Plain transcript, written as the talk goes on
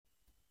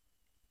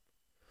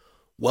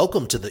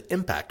Welcome to the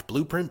Impact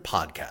Blueprint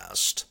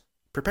Podcast.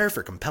 Prepare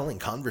for compelling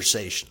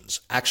conversations,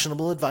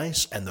 actionable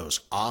advice, and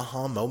those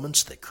aha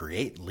moments that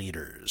create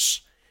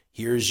leaders.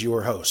 Here's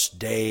your host,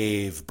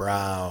 Dave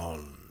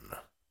Brown.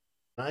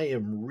 I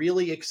am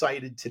really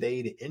excited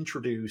today to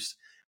introduce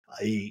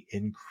an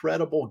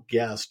incredible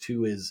guest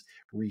who is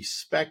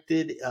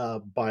respected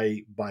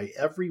by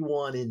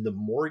everyone in the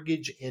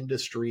mortgage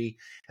industry,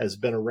 has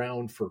been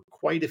around for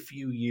quite a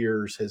few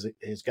years,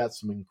 has got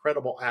some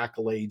incredible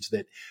accolades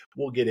that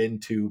we'll get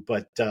into,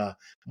 but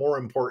more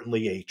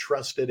importantly, a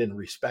trusted and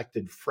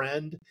respected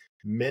friend,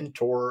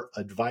 mentor,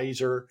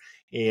 advisor,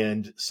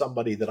 and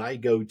somebody that I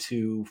go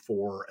to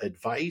for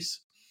advice.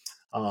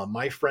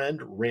 My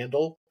friend,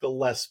 Randall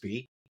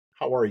Gillespie.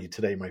 How are you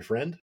today, my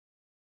friend?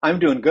 I'm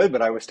doing good,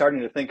 but I was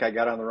starting to think I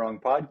got on the wrong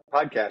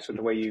podcast with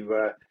the way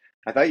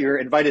I thought you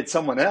invited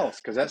someone else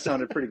because that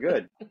sounded pretty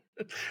good.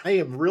 I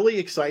am really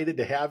excited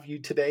to have you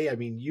today. I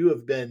mean, you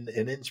have been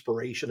an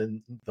inspiration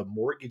in the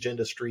mortgage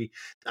industry,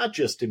 not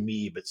just to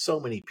me, but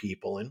so many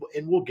people. And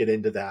we'll get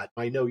into that.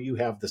 I know you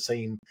have the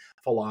same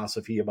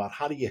philosophy about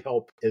how do you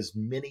help as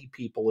many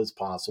people as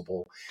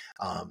possible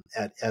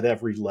at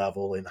every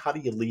level, and how do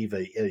you leave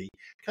a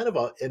kind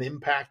of an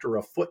impact or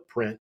a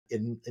footprint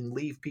and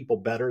leave people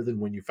better than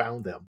when you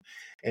found them.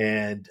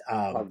 And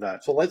Love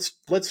that. so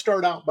let's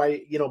start out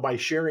by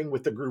sharing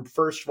with the group.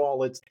 First of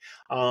all,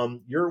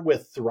 you're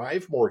with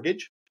Thrive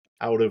Mortgage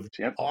out of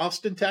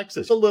Austin,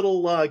 Texas.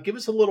 Give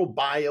us a little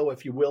bio,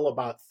 if you will,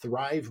 about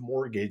Thrive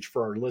Mortgage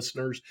for our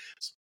listeners.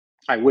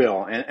 I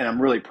will, and I'm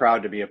really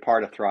proud to be a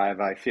part of Thrive.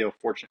 I feel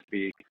fortunate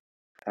to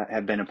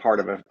have been a part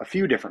of a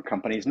few different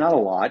companies, not a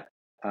lot,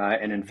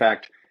 and in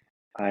fact,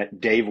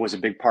 Dave was a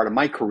big part of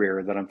my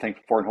career that I'm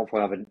thankful for, and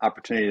hopefully I'll have an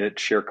opportunity to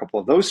share a couple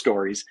of those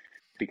stories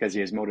because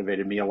he has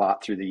motivated me a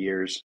lot through the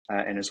years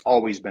and has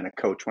always been a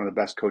coach, one of the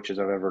best coaches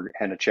I've ever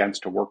had a chance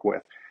to work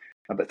with.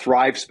 But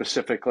Thrive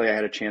specifically, I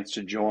had a chance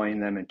to join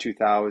them in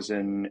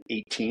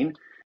 2018.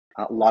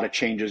 A lot of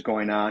changes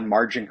going on,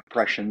 margin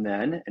compression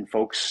then. And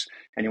folks,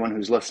 anyone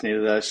who's listening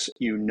to this,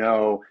 you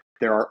know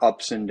there are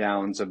ups and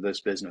downs of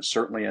this business.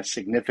 Certainly a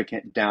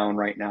significant down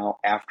right now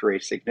after a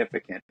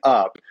significant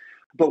up.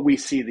 But we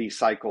see these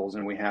cycles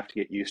and we have to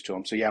get used to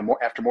them. So yeah,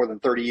 after more than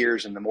 30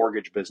 years in the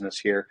mortgage business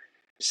here,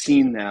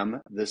 seen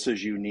them, this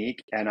is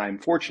unique. And I'm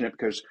fortunate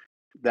because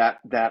that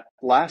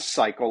last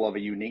cycle of a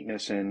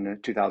uniqueness in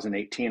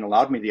 2018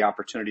 allowed me the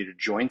opportunity to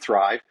join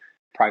Thrive,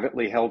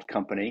 privately held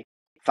company,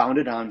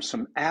 founded on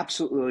some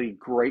absolutely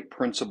great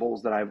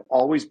principles that I've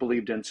always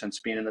believed in since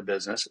being in the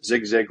business.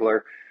 Zig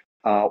Ziglar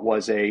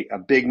was a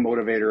big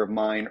motivator of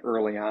mine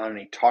early on, and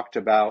he talked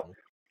about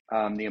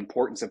the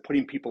importance of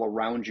putting people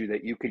around you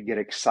that you could get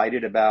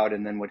excited about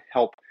and then would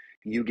help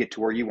you get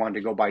to where you wanted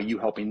to go by you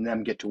helping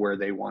them get to where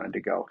they wanted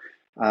to go.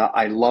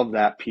 I love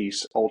that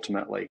piece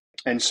ultimately.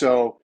 And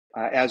so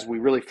as we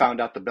really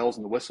found out the bells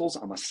and the whistles,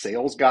 I'm a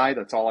sales guy.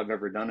 That's all I've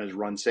ever done is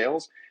run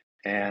sales.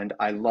 And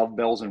I love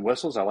bells and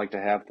whistles. I like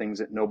to have things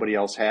that nobody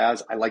else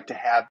has. I like to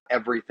have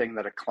everything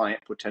that a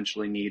client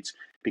potentially needs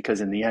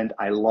because in the end,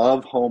 I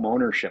love home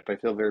ownership. I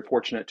feel very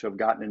fortunate to have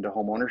gotten into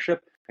home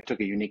ownership. I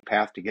took a unique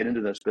path to get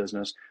into this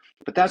business,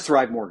 but that's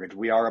Thrive Mortgage.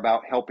 We are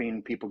about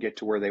helping people get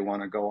to where they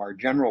want to go. Our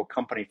general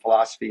company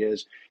philosophy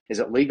is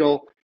it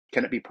legal?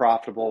 Can it be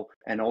profitable?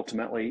 And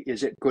ultimately,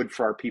 is it good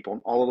for our people?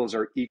 And all of those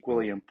are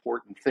equally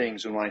important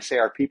things. And when I say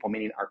our people,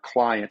 meaning our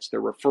clients,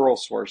 their referral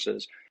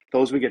sources,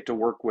 those we get to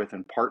work with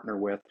and partner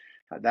with,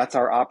 that's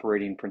our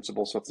operating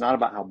principle. So it's not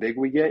about how big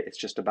we get. It's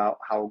just about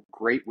how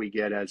great we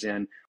get, as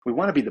in we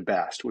want to be the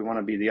best. We want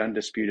to be the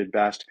undisputed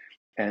best.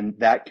 And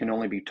that can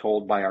only be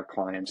told by our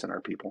clients and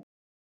our people.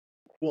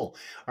 Cool.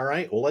 All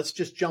right. Well, let's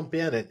just jump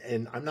in,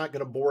 and I'm not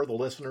going to bore the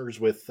listeners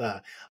with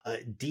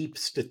deep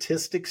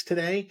statistics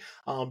today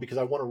because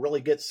I want to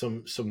really get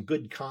some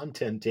good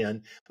content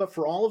in. But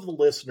for all of the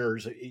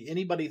listeners,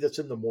 anybody that's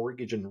in the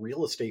mortgage and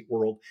real estate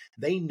world,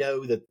 they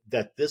know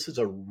that this is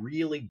a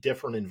really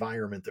different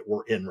environment that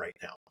we're in right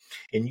now.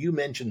 And you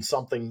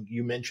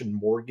mentioned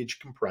mortgage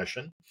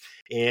compression.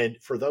 And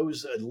for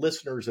those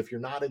listeners, if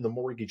you're not in the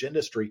mortgage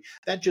industry,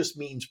 that just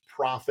means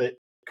profit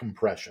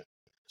compression.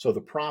 So the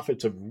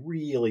profits have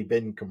really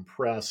been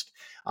compressed.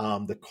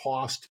 The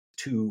cost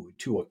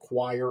to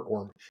acquire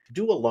or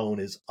do a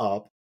loan is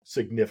up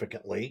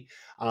significantly.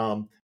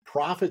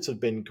 Profits have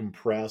been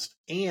compressed,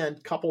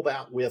 and couple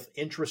that with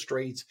interest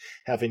rates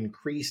have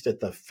increased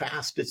at the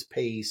fastest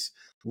pace,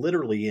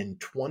 literally in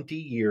 20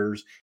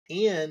 years,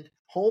 and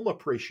home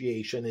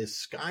appreciation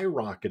is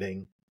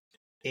skyrocketing,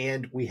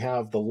 and we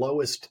have the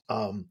lowest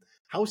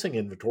housing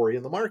inventory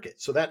in the market.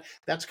 So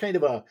that's kind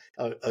of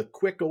a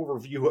quick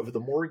overview of the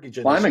mortgage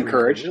industry. Well, I'm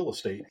encouraged. Real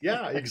estate.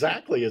 Yeah,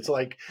 exactly. It's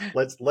like,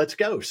 let's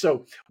go.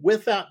 So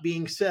with that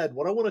being said,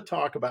 what I want to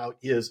talk about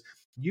is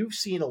you've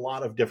seen a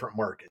lot of different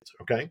markets.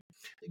 Okay.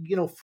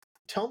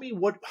 Tell me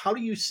how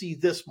do you see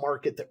this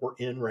market that we're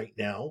in right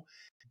now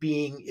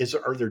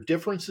are there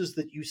differences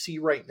that you see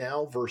right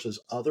now versus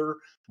other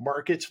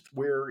markets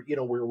where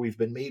we've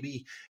been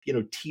maybe,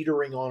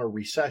 teetering on a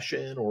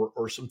recession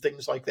or some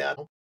things like that?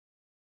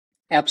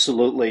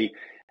 Absolutely.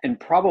 And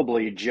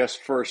probably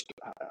just first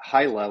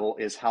high level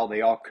is how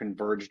they all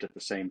converged at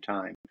the same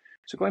time.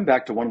 So going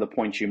back to one of the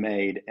points you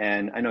made,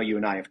 and I know you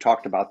and I have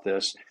talked about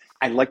this,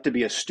 I like to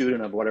be a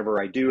student of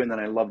whatever I do, and then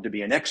I love to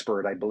be an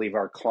expert. I believe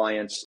our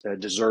clients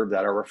deserve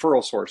that. Our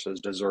referral sources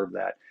deserve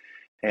that.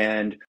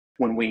 And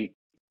when we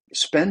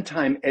spend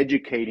time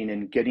educating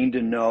and getting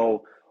to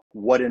know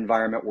what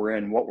environment we're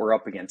in, what we're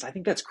up against, I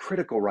think that's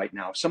critical right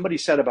now. Somebody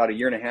said about a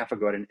year and a half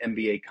ago at an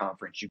MBA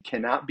conference, you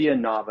cannot be a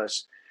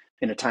novice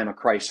in a time of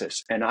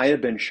crisis. And I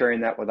have been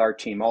sharing that with our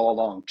team all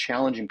along,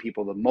 challenging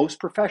people. The most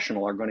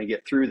professional are going to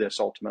get through this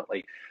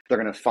ultimately. They're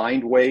going to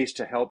find ways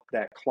to help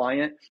that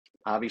client.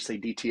 Obviously,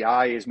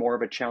 DTI is more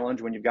of a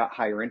challenge when you've got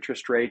higher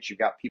interest rates, you've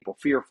got people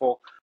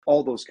fearful,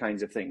 all those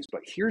kinds of things.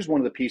 But here's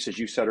one of the pieces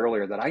you said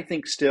earlier that I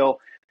think still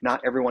not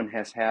everyone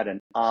has had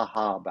an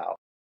aha about.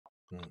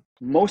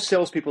 Most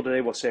salespeople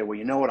today will say, well,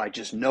 you know what? I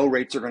just know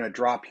rates are going to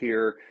drop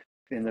here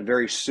in the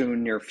very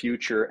soon near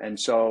future. And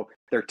so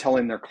they're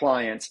telling their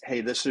clients,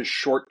 hey, this is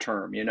short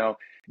term,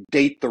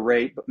 date the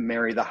rate, but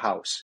marry the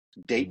house.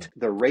 Date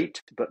the rate,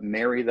 but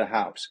marry the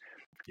house.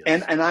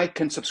 Yes. And I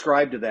can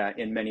subscribe to that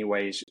in many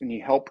ways. And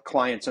you help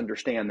clients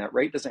understand that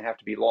rate doesn't have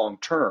to be long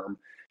term,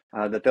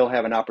 that they'll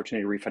have an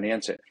opportunity to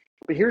refinance it.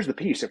 But here's the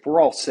piece. If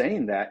we're all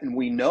saying that and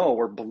we know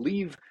or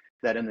believe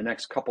that in the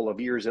next couple of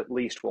years at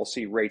least we'll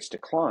see rates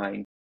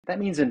decline, that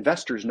means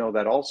investors know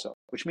that also,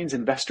 which means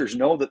investors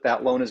know that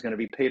that loan is going to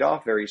be paid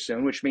off very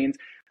soon, which means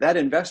that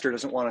investor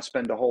doesn't want to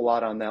spend a whole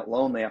lot on that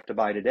loan they have to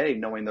buy today,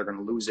 knowing they're going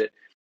to lose it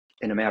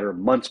in a matter of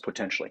months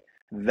potentially.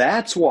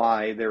 That's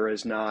why there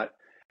is not,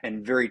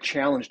 and very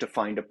challenged to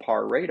find a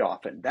par rate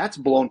often. That's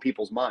blown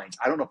people's minds.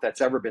 I don't know if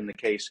that's ever been the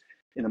case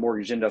in the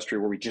mortgage industry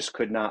where we just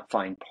could not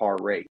find par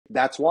rate.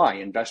 That's why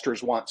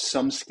investors want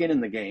some skin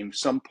in the game,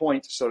 some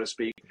points, so to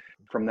speak,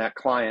 from that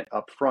client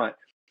up front.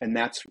 And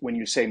that's when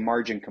you say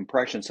margin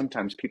compression,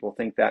 sometimes people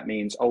think that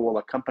means, oh, well,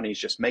 a company's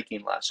just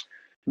making less.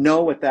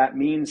 No, what that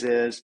means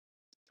is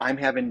I'm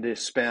having to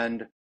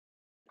spend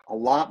a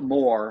lot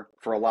more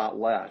for a lot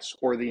less.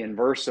 Or the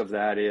inverse of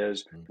that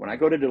is when I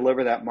go to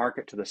deliver that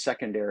market to the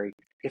secondary,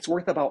 it's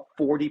worth about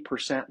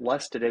 40%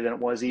 less today than it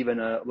was even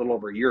a little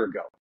over a year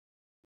ago.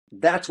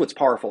 That's what's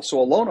powerful. So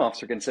a loan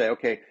officer can say,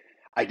 okay,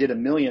 I did $1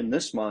 million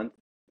this month.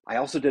 I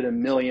also did $1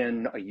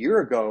 million a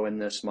year ago in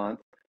this month.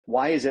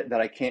 Why is it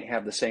that I can't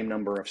have the same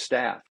number of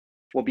staff?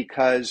 Well,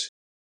 because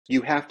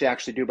you have to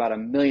actually do about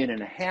 $1.5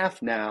 million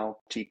now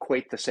to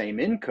equate the same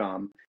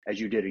income as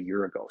you did a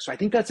year ago. So I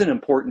think that's an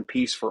important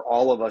piece for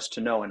all of us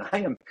to know. And I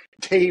am,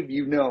 Dave,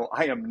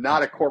 I am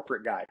not a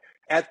corporate guy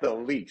at the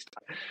least.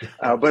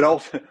 But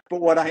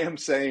what I am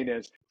saying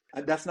is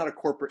that's not a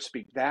corporate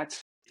speak.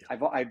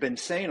 I've been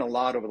saying a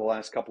lot over the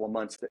last couple of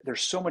months that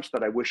there's so much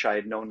that I wish I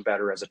had known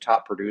better as a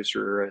top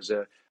producer, as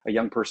a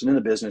young person in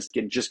the business,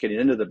 just getting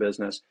into the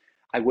business.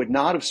 I would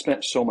not have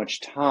spent so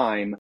much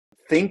time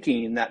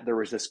thinking that there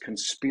was this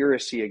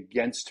conspiracy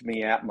against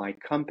me at my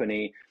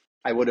company.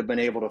 I would have been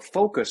able to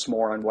focus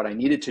more on what I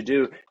needed to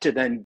do to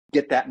then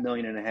get that $1.5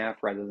 million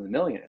rather than $1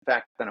 million. In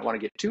fact, then I want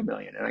to get $2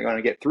 million and I want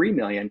to get $3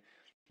 million,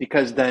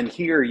 because then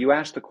here you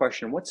ask the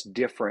question, what's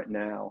different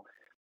now?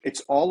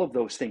 It's all of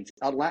those things,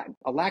 a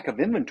lack of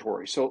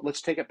inventory. So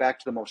let's take it back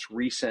to the most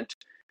recent,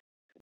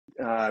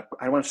 I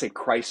don't want to say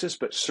crisis,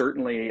 but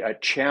certainly a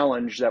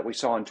challenge that we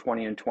saw in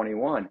 20 and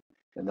 21.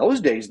 In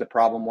those days, the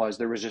problem was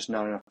there was just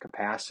not enough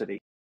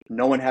capacity.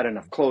 No one had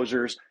enough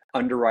closers,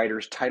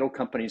 underwriters, title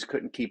companies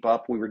couldn't keep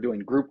up. We were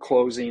doing group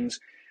closings.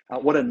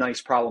 What a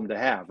nice problem to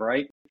have,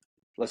 right?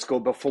 Let's go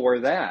before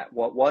that.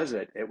 What was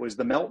it? It was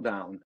the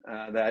meltdown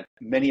that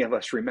many of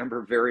us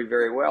remember very,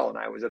 very well. And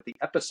I was at the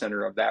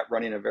epicenter of that,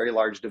 running a very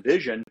large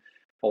division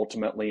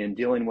ultimately and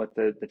dealing with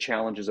the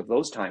challenges of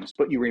those times.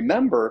 But you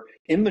remember,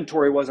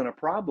 inventory wasn't a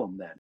problem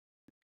then.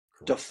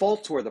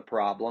 Defaults were the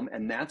problem,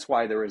 and that's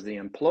why there was the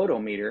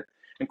implodometer.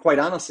 And quite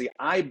honestly,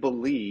 I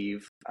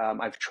believe,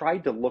 I've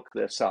tried to look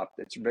this up.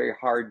 It's very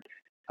hard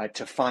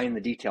to find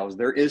the details.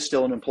 There is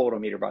still an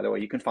implodometer, by the way.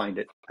 You can find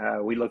it.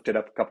 We looked it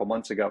up a couple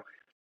months ago.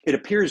 It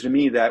appears to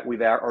me that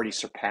we've already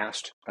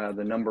surpassed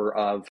the number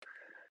of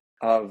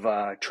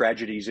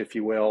tragedies, if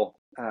you will,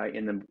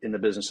 in the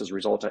business as a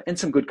result of, and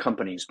some good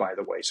companies, by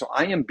the way. So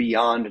I am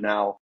beyond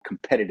now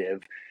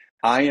competitive.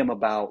 I am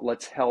about,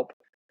 let's help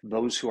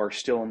those who are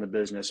still in the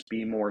business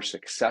be more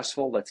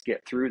successful. Let's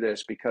get through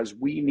this because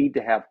we need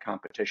to have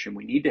competition.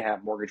 We need to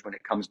have mortgage when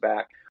it comes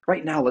back.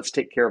 Right now, let's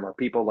take care of our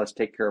people. Let's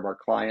take care of our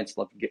clients.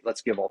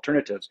 Let's give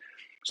alternatives.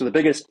 So the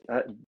biggest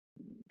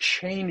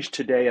change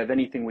today of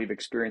anything we've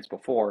experienced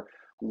before,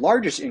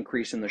 largest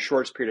increase in the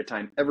shortest period of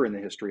time ever in the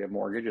history of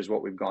mortgage is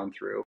what we've gone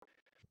through.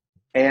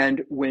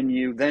 And when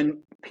you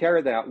then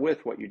pair that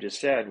with what you just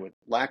said, with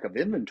lack of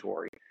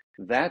inventory,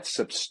 that's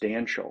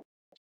substantial.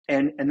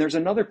 And there's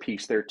another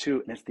piece there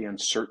too, and it's the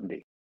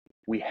uncertainty.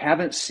 We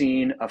haven't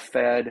seen a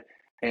Fed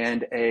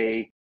and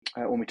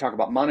when we talk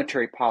about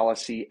monetary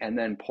policy and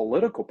then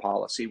political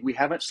policy, we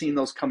haven't seen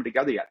those come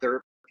together yet.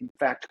 They're in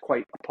fact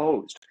quite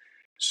opposed.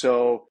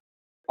 So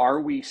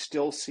are we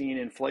still seeing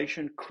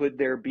inflation? Could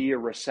there be a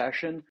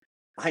recession?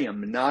 I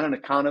am not an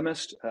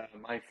economist.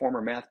 My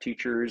former math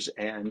teachers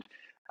and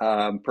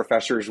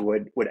professors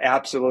would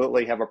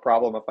absolutely have a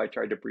problem if I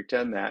tried to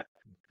pretend that.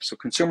 So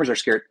consumers are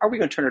scared. Are we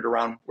going to turn it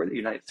around? We're the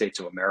United States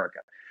of America.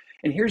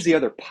 And here's the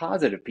other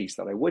positive piece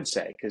that I would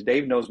say, because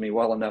Dave knows me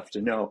well enough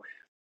to know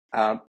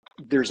uh,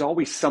 there's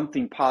always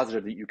something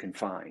positive that you can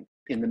find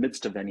in the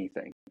midst of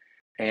anything.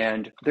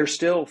 And there's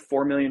still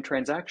 4 million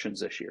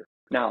transactions this year.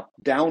 Now,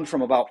 down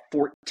from about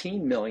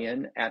 14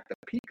 million at the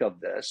peak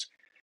of this.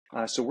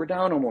 So we're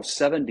down almost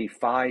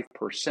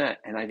 75%.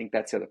 And I think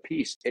that's the other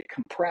piece. It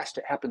compressed.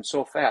 It happened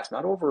so fast,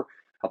 not over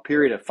a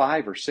period of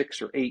 5 or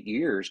 6 or 8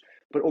 years,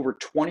 but over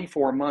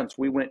 24 months,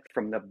 we went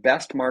from the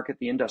best market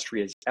the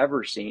industry has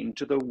ever seen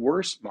to the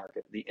worst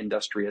market the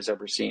industry has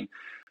ever seen.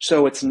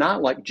 So it's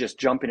not like just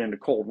jumping into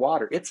cold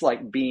water. It's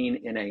like being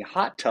in a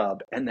hot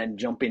tub and then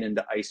jumping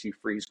into icy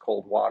freeze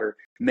cold water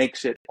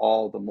makes it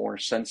all the more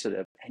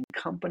sensitive. And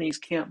companies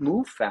can't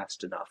move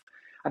fast enough.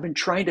 I've been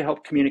trying to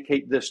help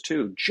communicate this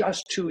too.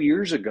 Just 2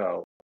 years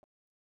ago,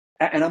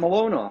 and I'm a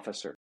loan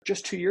officer,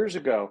 just 2 years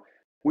ago,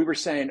 we were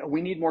saying, oh,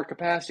 we need more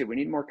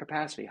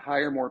capacity,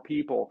 hire more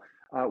people,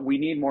 we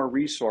need more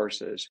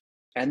resources.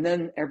 And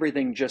then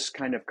everything just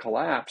kind of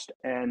collapsed.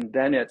 And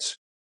then it's,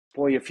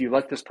 boy, if you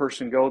let this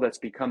person go that's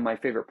become my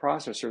favorite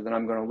processor, then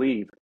I'm going to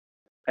leave.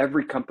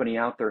 Every company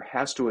out there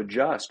has to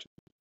adjust.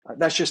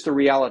 That's just the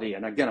reality.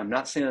 And again, I'm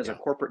not saying as a Yeah.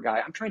 corporate guy,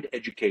 I'm trying to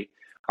educate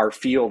our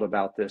field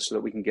about this so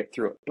that we can get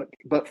through it.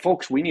 But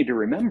folks, we need to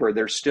remember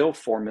there's still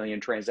 4 million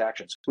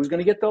transactions. Who's going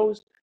to get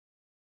those?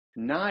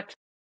 Not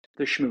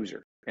the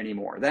schmoozer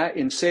anymore. That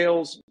in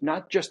sales,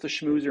 not just the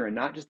schmoozer and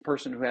not just the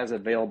person who has an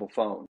available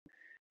phone.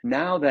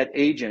 Now that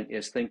agent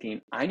is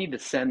thinking, I need to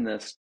send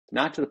this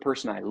not to the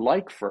person I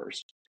like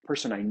first, the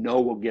person I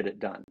know will get it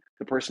done,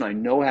 the person I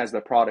know has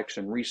the products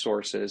and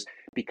resources,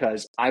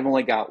 because I've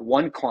only got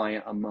one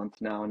client a month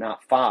now,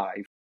 not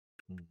 5.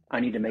 I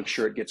need to make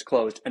sure it gets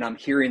closed. And I'm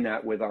hearing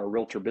that with our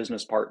realtor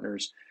business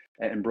partners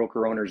and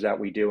broker owners that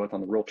we deal with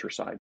on the realtor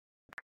side.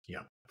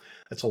 Yeah.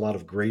 That's a lot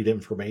of great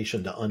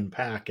information to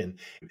unpack. And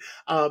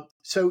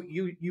so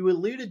you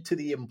alluded to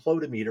the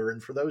implodometer,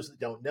 and for those that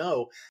don't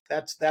know,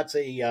 that's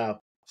a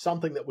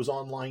something that was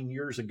online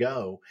years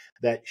ago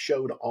that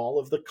showed all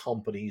of the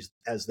companies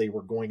as they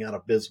were going out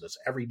of business.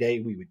 Every day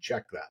we would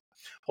check that.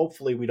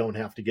 Hopefully, we don't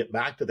have to get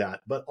back to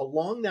that. But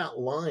along that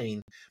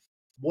line,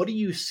 what do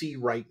you see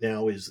right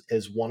now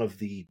as one of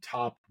the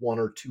top 1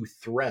 or 2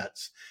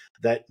 threats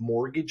that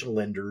mortgage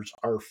lenders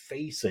are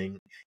facing,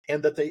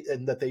 and that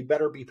they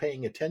better be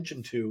paying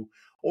attention to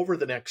over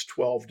the next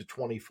 12 to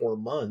 24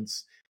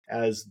 months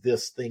as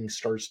this thing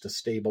starts to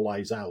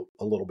stabilize out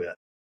a little bit?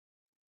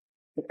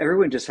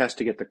 Everyone just has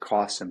to get the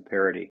costs in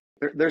parity.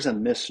 There's a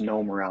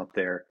misnomer out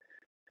there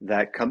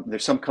that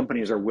there's some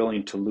companies are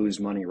willing to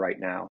lose money right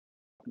now.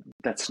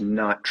 That's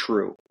not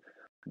true.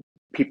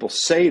 People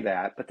say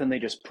that, but then they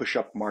just push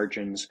up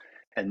margins,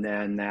 and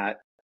then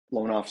that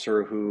loan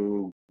officer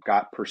who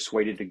got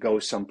persuaded to go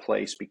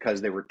someplace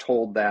because they were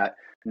told that,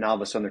 now all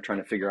of a sudden they're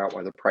trying to figure out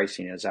why the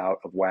pricing is out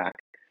of whack.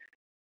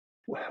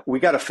 We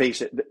got to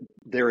face it.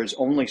 There is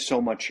only so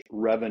much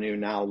revenue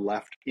now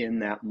left in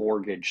that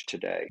mortgage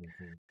today.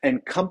 Mm-hmm.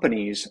 And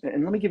companies,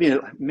 and let me give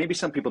you, maybe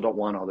some people don't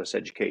want all this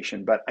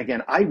education, but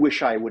again, I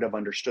wish I would have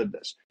understood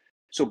this.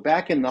 So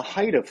back in the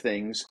height of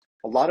things,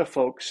 a lot of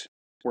folks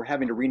were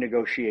having to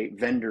renegotiate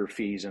vendor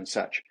fees and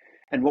such.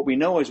 And what we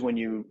know is when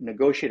you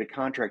negotiate a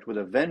contract with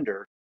a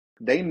vendor,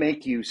 they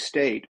make you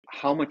state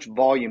how much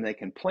volume they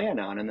can plan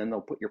on, and then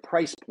they'll put your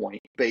price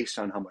point based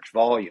on how much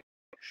volume.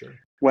 Sure.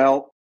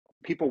 Well,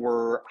 people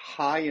were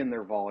high in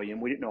their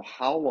volume. We didn't know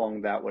how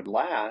long that would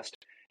last.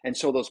 And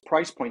so those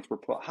price points were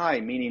put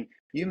high, meaning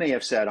you may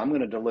have said, I'm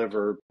going to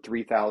deliver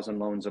 3,000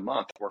 loans a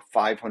month or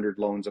 500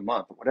 loans a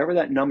month, whatever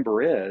that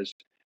number is.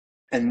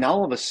 And now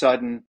all of a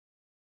sudden,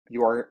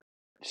 you are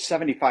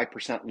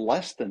 75%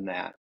 less than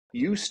that.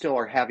 You still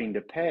are having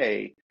to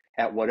pay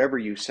at whatever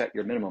you set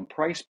your minimum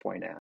price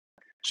point at.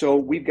 So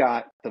we've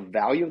got the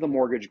value of the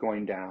mortgage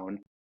going down,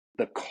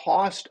 the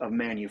cost of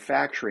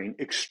manufacturing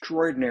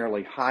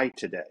extraordinarily high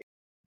today.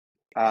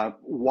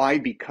 Why?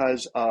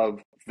 Because of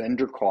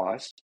vendor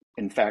costs.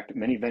 In fact,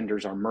 many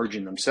vendors are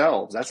merging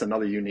themselves. That's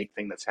another unique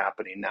thing that's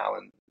happening now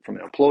from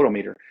an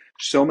implodometer.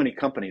 So many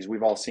companies,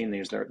 we've all seen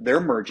these, they're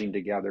merging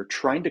together,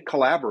 trying to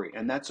collaborate,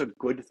 and that's a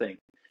good thing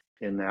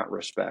in that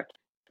respect.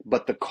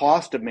 But the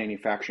cost of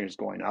manufacturing is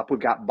going up. We've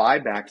got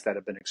buybacks that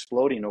have been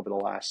exploding over the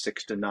last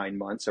 6 to 9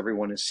 months.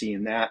 Everyone is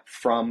seeing that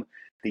from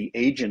the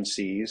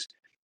agencies.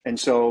 And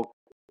so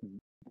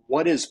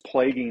what is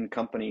plaguing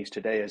companies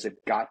today is they've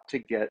got to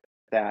get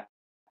that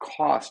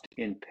cost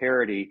in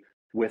parity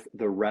with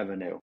the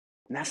revenue.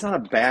 And that's not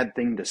a bad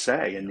thing to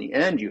say. In the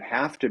end, you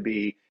have to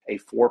be a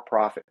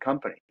for-profit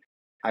company.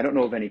 I don't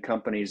know of any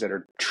companies that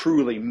are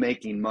truly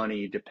making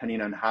money,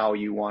 depending on how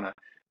you want to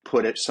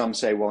put it. Some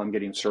say, well, I'm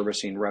getting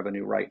servicing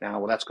revenue right now.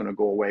 Well, that's going to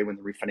go away when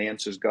the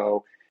refinances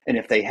go. And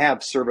if they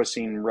have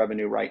servicing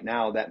revenue right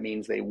now, that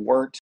means they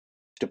weren't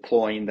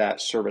deploying that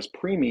service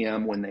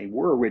premium when they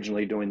were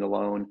originally doing the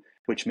loan,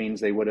 which means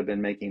they would have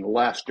been making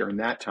less during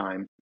that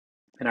time.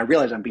 And I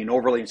realize I'm being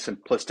overly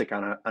simplistic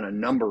on a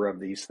number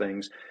of these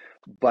things.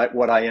 But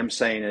what I am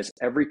saying is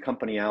every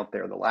company out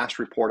there, the last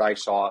report I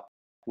saw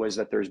was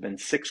that there's been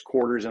 6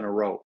 quarters in a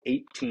row,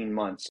 18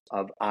 months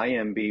of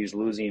IMBs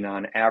losing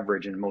on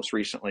average, and most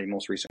recent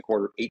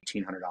quarter,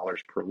 $1,800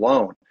 per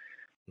loan.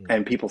 Mm.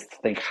 And people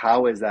think,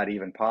 how is that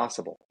even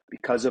possible?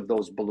 Because of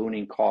those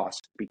ballooning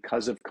costs,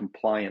 because of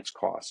compliance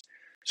costs.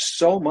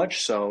 So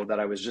much so that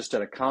I was just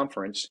at a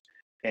conference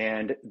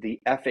and the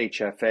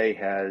FHFA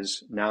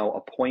has now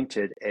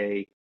appointed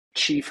a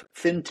chief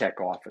fintech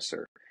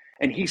officer.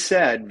 And he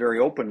said very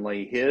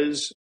openly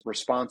his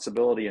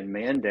responsibility and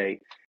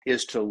mandate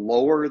is to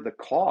lower the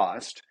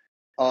cost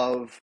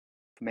of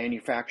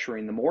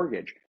manufacturing the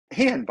mortgage.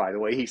 And by the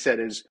way, he said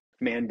his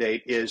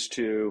mandate is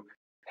to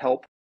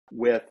help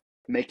with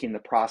making the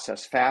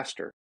process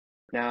faster.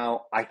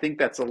 Now, I think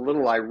that's a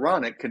little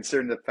ironic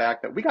considering the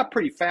fact that we got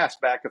pretty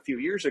fast back a few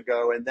years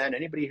ago, and then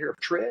anybody hear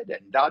of TRID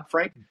and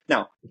Dodd-Frank?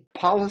 Now,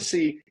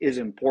 policy is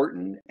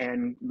important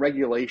and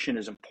regulation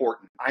is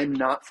important. I'm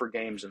not for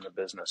games in the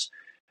business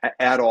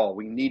at all.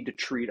 We need to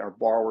treat our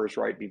borrowers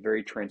right, be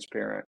very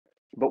transparent.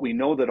 But we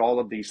know that all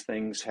of these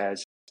things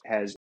has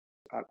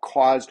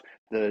caused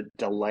the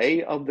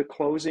delay of the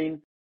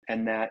closing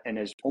and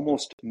has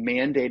almost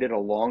mandated a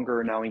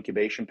longer now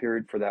incubation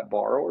period for that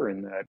borrower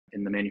in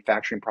the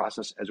manufacturing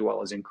process, as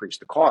well as increase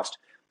the cost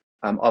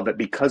of it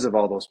because of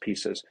all those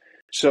pieces.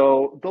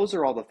 So those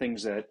are all the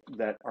things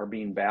that are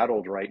being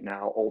battled right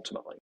now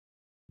ultimately.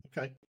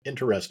 Okay,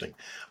 interesting.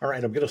 All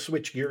right, I'm going to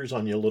switch gears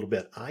on you a little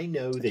bit. I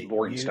know It's that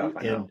boring stuff,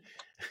 you I know.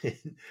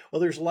 well,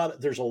 there's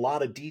a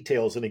lot of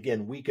details, and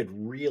again, we could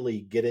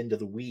really get into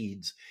the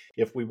weeds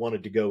if we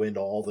wanted to go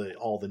into all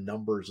the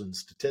numbers and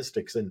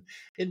statistics, and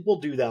we'll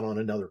do that on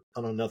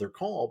another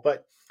call.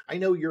 But I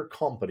know your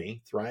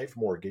company, Thrive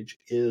Mortgage,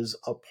 is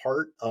a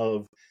part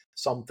of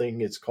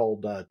something. It's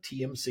called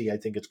TMC. I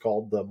think it's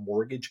called the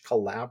Mortgage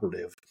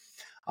Collaborative.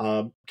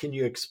 Can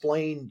you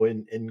explain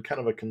in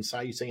kind of a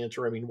concise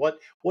answer? I mean, what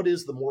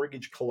is the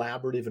Mortgage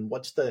Collaborative, and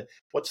what's the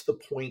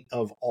point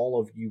of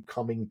all of you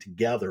coming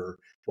together?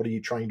 What are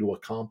you trying to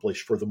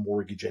accomplish for the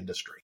mortgage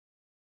industry?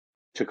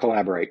 To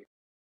collaborate.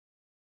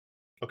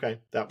 Okay,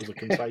 that was a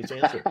concise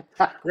answer.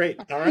 Great.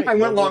 All right, I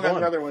we'll went long move on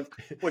the on. other ones.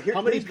 Well,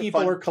 How many here's the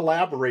people fun. are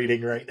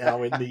collaborating right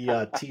now in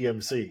the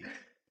TMC?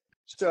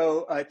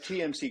 So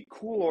TMC,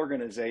 cool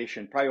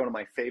organization, probably one of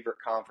my favorite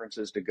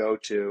conferences to go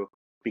to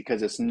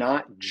because it's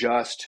not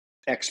just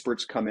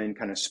experts come in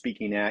kind of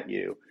speaking at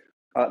you.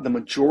 The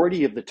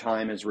majority of the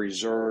time is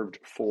reserved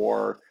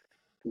for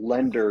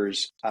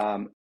lenders,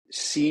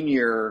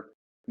 senior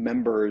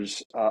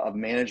members of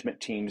management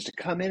teams to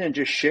come in and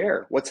just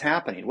share what's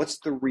happening, what's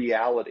the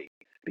reality.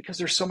 Because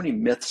there's so many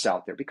myths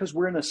out there, because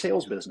we're in a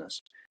sales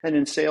business. And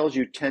in sales,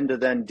 you tend to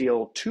then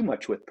deal too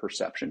much with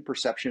perception.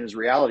 Perception is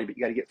reality, but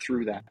you got to get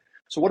through that.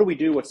 So what do we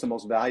do? What's the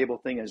most valuable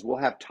thing is we'll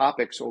have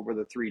topics over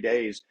the 3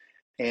 days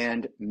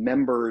and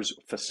members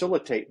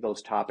facilitate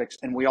those topics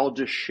and we all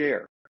just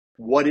share.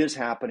 What is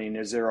happening?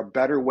 Is there a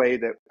better way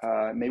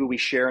that maybe we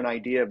share an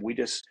idea of we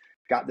just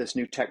got this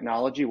new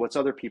technology? What's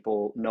other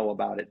people know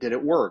about it? Did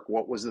it work?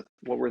 What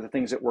were the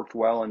things that worked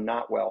well and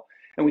not well?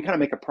 And we kind of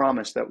make a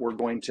promise that we're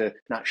going to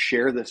not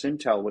share this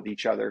intel with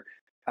each other.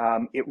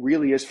 It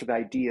really is for the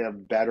idea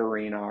of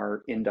bettering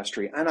our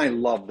industry. And I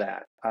love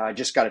that. I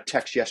just got a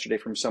text yesterday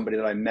from somebody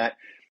that I met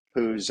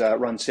who's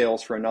run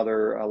sales for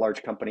another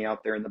large company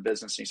out there in the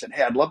business. And he said,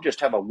 hey, I'd love just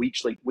to have a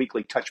weekly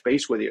touch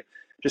base with you.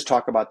 Just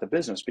talk about the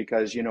business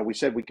because, we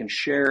said we can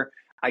share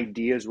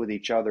ideas with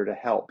each other to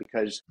help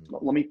because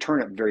let me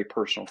turn it very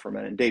personal for a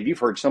minute. And Dave, you've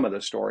heard some of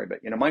this story, but,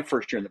 my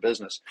first year in the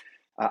business,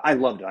 I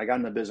loved it. I got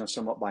in the business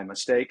somewhat by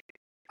mistake.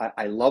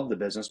 I love the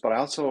business, but I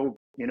also,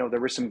 there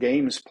were some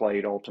games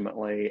played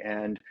ultimately.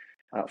 And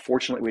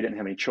fortunately, we didn't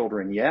have any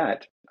children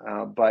yet.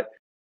 But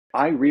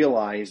I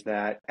realized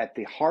that at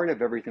the heart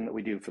of everything that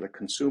we do for the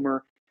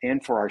consumer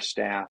and for our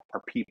staff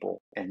are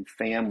people and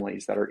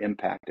families that are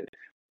impacted.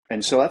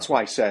 And so that's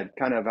why I said,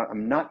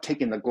 I'm not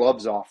taking the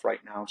gloves off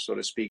right now, so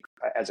to speak,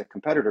 as a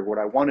competitor. What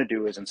I want to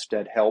do is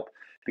instead help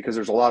because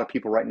there's a lot of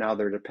people right now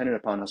that are dependent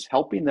upon us,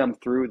 helping them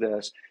through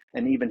this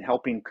and even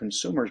helping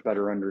consumers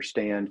better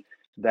understand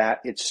that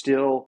it's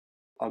still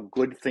a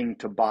good thing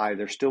to buy.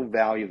 There's still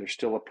value. There's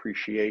still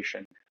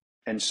appreciation.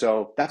 And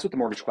so that's what the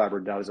Mortgage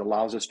Collaborative does. It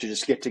allows us to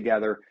just get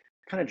together,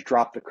 kind of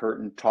drop the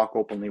curtain, talk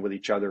openly with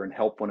each other, and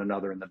help one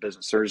another in the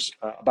business. There's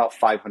about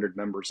 500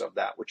 members of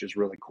that, which is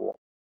really cool.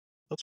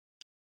 That's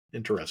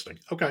interesting.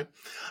 Okay.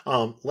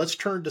 Let's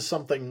turn to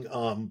something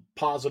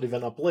positive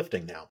and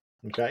uplifting now.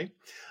 Okay.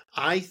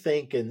 I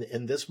think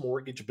in this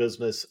mortgage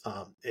business,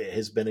 it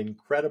has been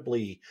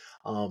incredibly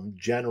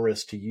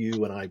generous to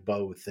you and I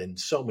both in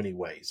so many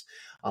ways,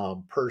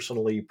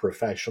 personally,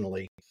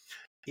 professionally.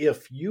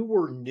 If you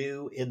were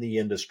new in the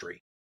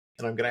industry,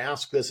 and I'm going to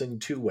ask this in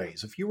two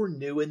ways. If you were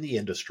new in the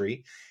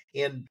industry,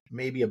 and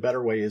maybe a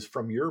better way is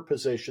from your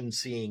position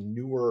seeing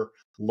newer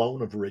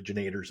loan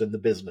originators in the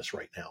business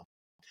right now,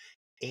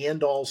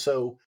 and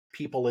also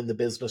people in the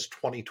business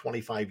 20,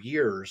 25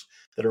 years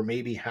that are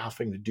maybe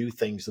having to do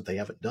things that they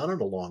haven't done in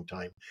a long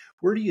time.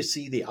 Where do you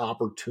see the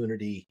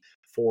opportunity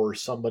for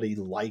somebody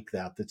like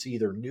that that's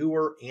either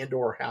newer and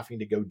or having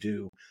to go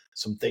do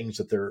some things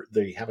that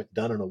they haven't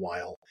done in a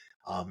while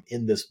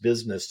in this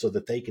business so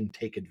that they can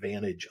take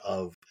advantage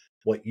of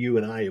what you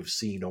and I have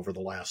seen over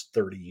the last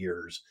 30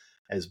 years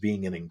as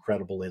being an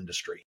incredible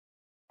industry?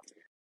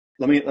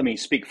 Let me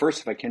speak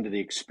first, if I can, to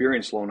the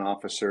experienced loan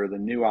officer. The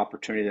new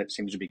opportunity that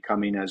seems to be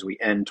coming as we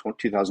end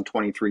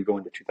 2023, go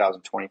into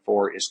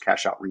 2024, is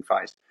cash out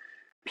refis.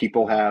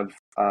 People have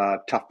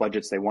tough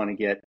budgets. They want to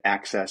get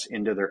access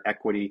into their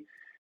equity.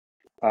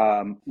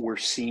 We're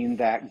seeing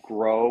that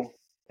grow.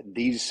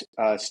 These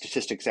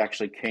statistics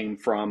actually came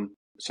from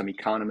some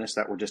economists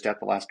that were just at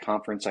the last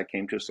conference I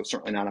came to, so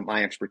certainly not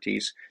my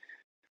expertise.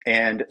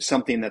 And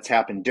something that's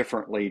happened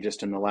differently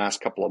just in the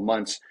last couple of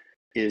months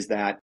is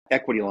that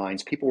equity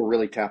lines, people were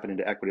really tapping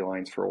into equity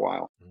lines for a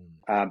while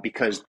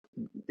because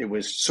it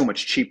was so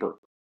much cheaper.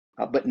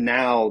 But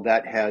now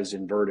that has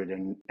inverted,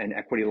 and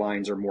equity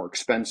lines are more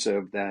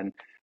expensive than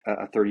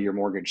a 30-year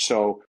mortgage.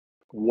 So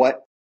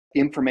what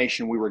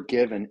information we were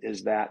given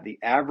is that the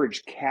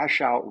average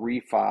cash out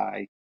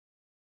refi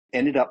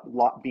ended up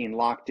being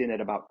locked in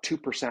at about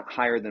 2%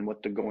 higher than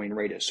what the going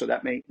rate is. So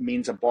that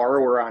means a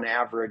borrower on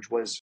average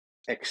was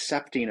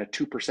accepting a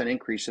 2%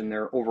 increase in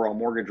their overall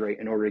mortgage rate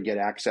in order to get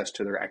access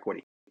to their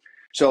equity.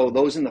 So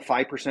those in the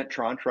 5%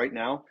 tranche right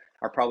now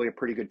are probably a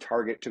pretty good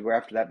target to go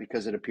after that,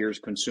 because it appears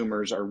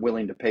consumers are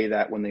willing to pay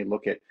that when they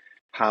look at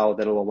how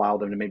that'll allow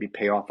them to maybe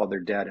pay off other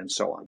debt and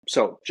so on.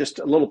 So just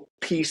a little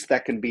piece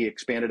that can be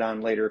expanded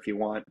on later if you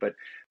want, but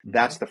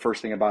that's the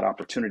first thing about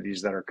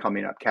opportunities that are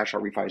coming up. Cash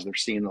out refis, they're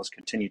seeing those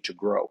continue to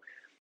grow.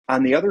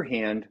 On the other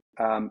hand,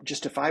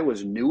 just if I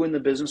was new in the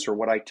business, or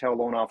what I tell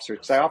loan officers,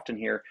 because I often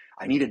hear,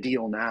 I need a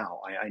deal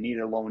now, I need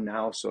a loan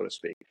now, so to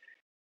speak.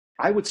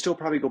 I would still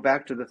probably go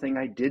back to the thing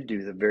I did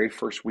do the very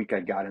first week I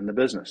got in the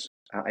business.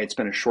 I had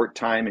spent a short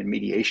time in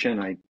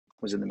mediation. I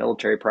was in the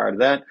military prior to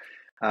that.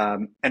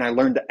 And I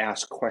learned to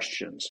ask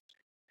questions.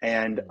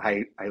 And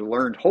I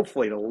learned,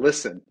 hopefully, to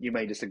listen. You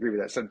may disagree with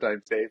that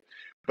sometimes, Dave.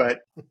 But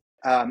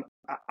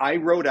I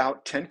wrote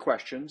out 10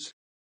 questions.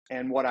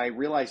 And what I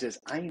realized is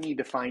I need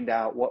to find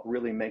out what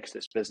really makes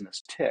this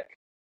business tick.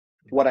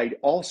 What I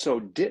also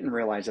didn't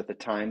realize at the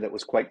time that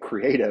was quite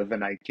creative,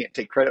 and I can't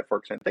take credit for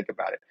it because I think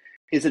about it,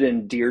 is it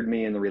endeared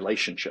me in the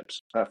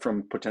relationships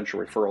from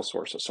potential referral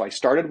sources. So I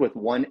started with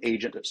one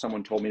agent that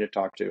someone told me to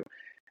talk to,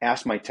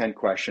 asked my 10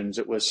 questions.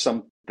 It was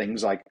some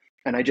things like,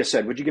 and I just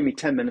said, would you give me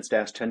 10 minutes to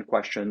ask 10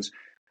 questions?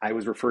 I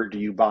was referred to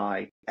you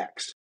by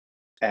X.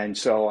 And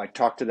so I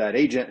talked to that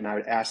agent and I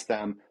would ask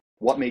them,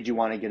 what made you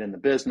want to get in the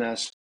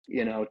business?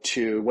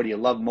 To what do you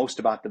love most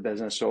about the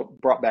business? So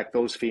it brought back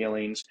those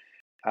feelings.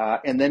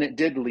 And then it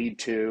did lead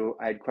to,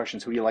 I had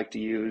questions, who do you like to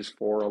use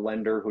for a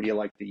lender? Who do you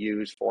like to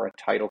use for a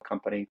title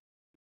company,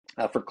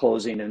 for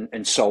closing,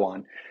 and so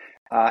on.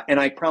 And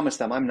I promised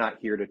them I'm not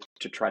here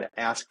to try to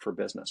ask for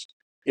business.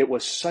 It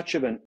was such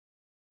of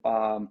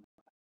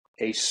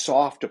a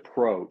soft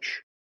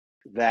approach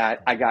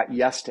that I got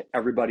yes to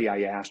everybody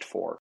I asked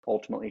for,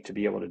 ultimately, to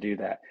be able to do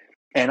that.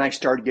 And I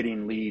started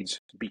getting leads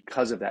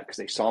because of that, because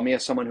they saw me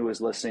as someone who was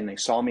listening. They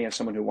saw me as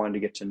someone who wanted to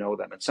get to know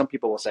them. And some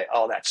people will say,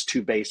 oh, that's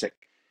too basic.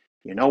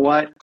 You know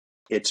what?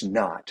 It's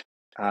not.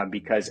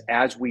 Because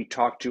as we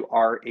talk to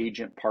our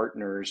agent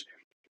partners,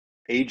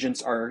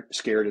 agents are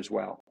scared as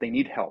well. They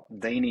need help.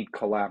 They need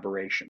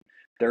collaboration.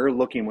 They're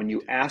looking, when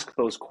you ask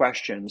those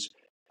questions,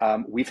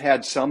 we've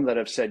had some that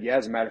have said, yeah,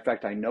 as a matter of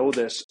fact, I know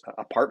this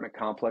apartment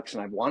complex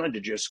and I've wanted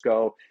to just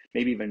go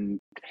maybe even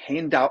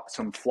hand out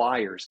some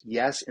flyers.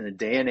 Yes, in the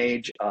day and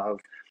age of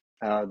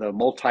the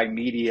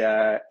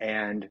multimedia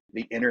and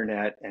the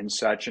internet and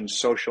such, and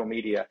social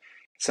media,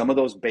 some of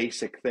those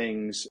basic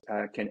things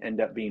can end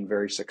up being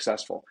very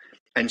successful.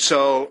 And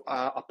so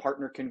a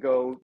partner can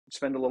go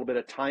spend a little bit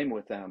of time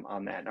with them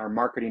on that. And our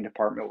marketing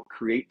department will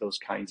create those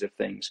kinds of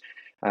things.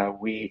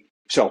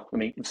 So let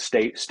me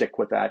stick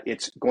with that.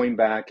 It's going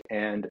back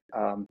and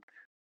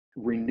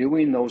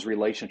renewing those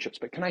relationships.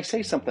 But can I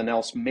say something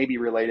else, maybe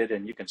related,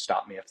 and you can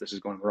stop me if this is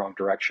going the wrong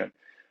direction.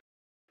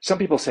 Some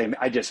people say,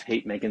 I just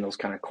hate making those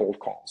kind of cold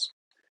calls.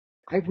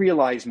 I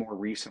realized more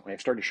recently, I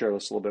started to share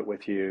this a little bit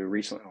with you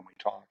recently when we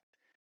talked.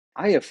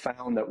 I have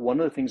found that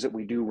one of the things that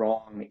we do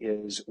wrong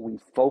is we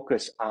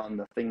focus on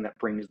the thing that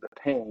brings the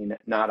pain,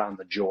 not on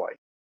the joy.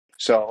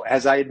 So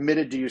as I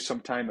admitted to you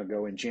some time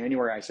ago in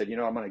January, I said,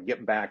 I'm going to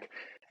get back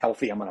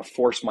healthy. I'm going to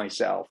force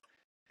myself.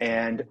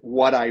 And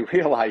what I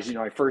realized,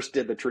 I first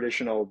did the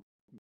traditional,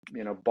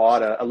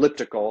 bought a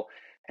elliptical,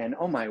 and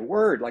oh my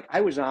word, like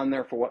I was on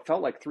there for what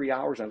felt like 3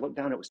 hours. I looked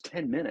down, it was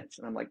 10 minutes.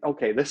 And I'm like,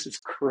 okay, this is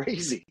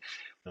crazy.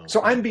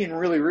 So I'm being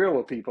really real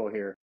with people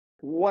here.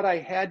 What I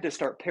had to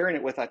start pairing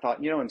it with, I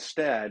thought,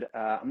 instead,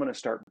 I'm going to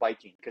start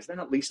biking, because then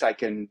at least I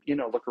can,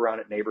 look around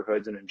at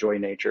neighborhoods and enjoy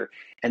nature.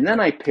 And then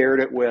I paired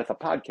it with a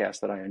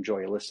podcast that I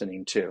enjoy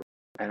listening to,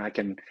 and I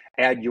can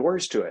add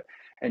yours to it.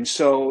 And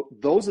so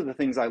those are the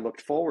things I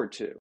looked forward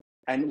to.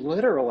 And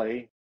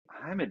literally,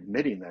 I'm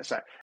admitting this.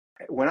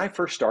 when I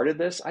first started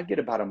this, I'd get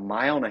about a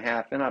mile and a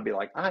half in. I'd be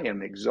like, I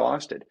am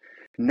exhausted.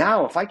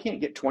 Now, if I can't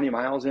get 20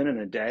 miles in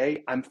a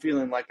day, I'm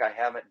feeling like I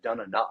haven't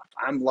done enough.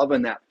 I'm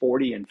loving that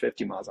 40 and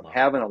 50 miles. I'm Wow.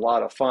 having a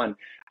lot of fun.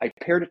 I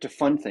paired it to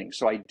fun things.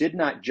 So I did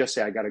not just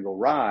say, I got to go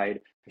ride.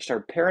 I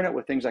started pairing it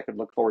with things I could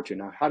look forward to.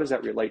 Now, how does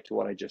that relate to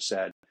what I just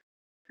said?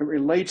 It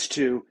relates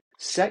to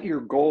set your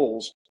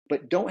goals,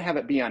 but don't have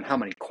it be on how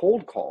many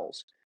cold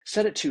calls.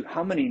 Set it to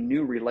how many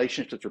new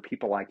relationships or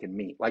people I can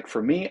meet. Like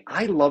for me,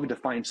 I love to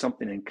find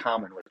something in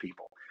common with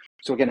people.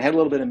 So again, I had a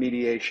little bit of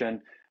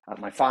mediation.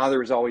 My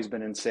father has always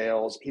been in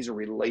sales. He's a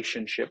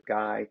relationship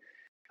guy.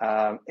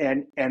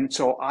 And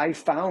so I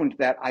found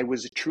that I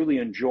was truly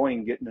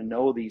enjoying getting to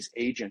know these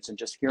agents and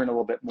just hearing a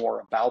little bit more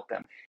about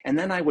them. And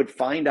then I would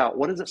find out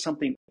what is it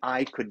something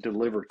I could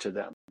deliver to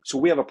them. So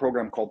we have a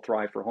program called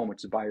Thrive for Home,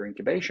 which is buyer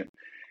incubation.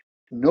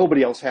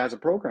 Nobody else has a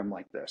program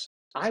like this.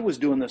 I was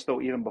doing this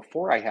though even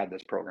before I had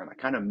this program. I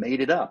kind of made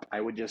it up.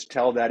 I would just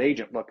tell that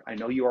agent, look, I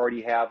know you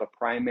already have a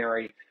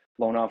primary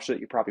loan officer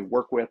that you probably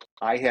work with.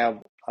 I have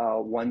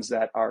ones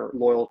that are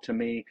loyal to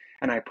me,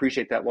 and I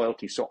appreciate that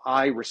loyalty. So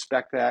I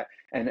respect that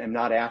and am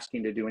not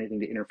asking to do anything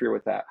to interfere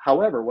with that.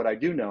 However, what I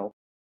do know,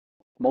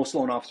 most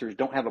loan officers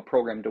don't have a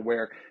program to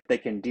where they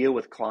can deal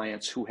with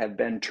clients who have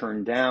been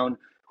turned down,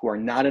 who are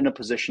not in a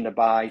position to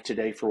buy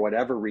today for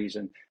whatever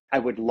reason. I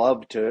would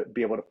love to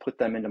be able to put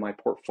them into my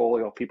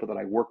portfolio of people that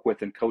I work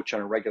with and coach on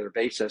a regular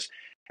basis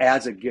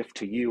as a gift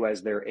to you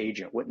as their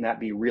agent. Wouldn't that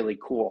be really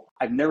cool?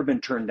 I've never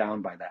been turned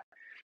down by that.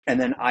 And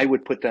then I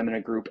would put them in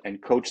a group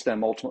and coach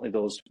them, ultimately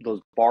those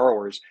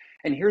borrowers.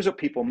 And here's what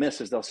people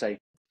miss is they'll say,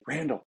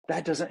 Randall,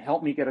 that doesn't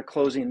help me get a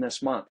closing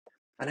this month.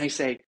 And I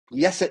say,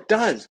 yes, it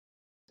does.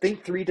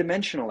 Think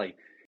three-dimensionally.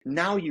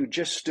 Now you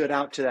just stood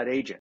out to that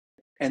agent.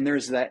 And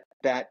there's that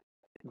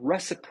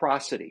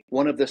reciprocity.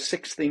 One of the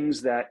 6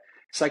 things that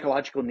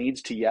psychological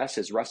needs to yes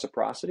is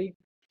reciprocity.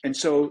 And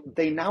so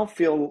they now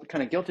feel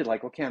kind of guilty,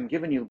 like, okay, I'm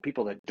giving you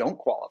people that don't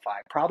qualify.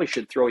 I probably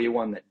should throw you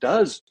one that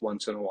does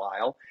once in a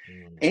while.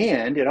 Mm.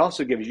 And it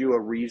also gives you a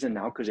reason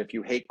now, because if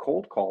you hate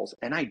cold calls,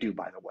 and I do,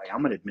 by the way, I'm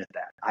going to admit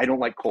that. I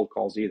don't like cold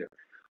calls either.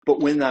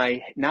 But when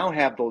I now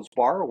have those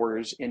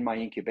borrowers in my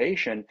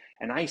incubation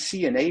and I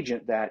see an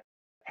agent that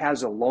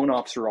has a loan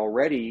officer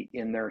already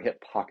in their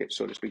hip pocket,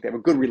 so to speak, they have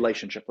a good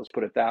relationship, let's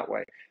put it that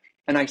way.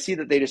 And I see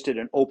that they just did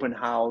an open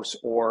house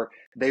or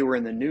they were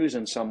in the news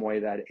in some way,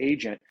 that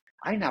agent,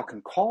 I now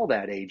can call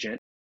that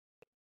agent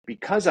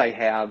because I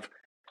have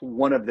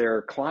one of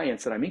their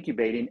clients that I'm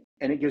incubating,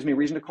 and it gives me a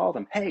reason to call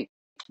them. Hey,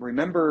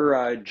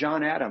 remember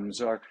John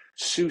Adams or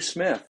Sue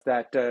Smith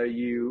that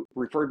you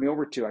referred me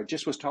over to? I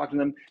just was talking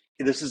to them.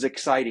 This is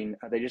exciting.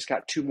 They just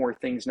got 2 more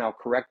things now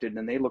corrected,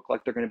 and they look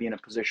like they're going to be in a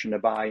position to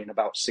buy in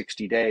about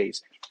 60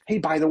 days. Hey,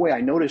 by the way,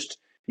 I noticed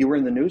you were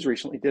in the news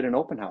recently, did an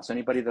open house.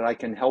 Anybody that I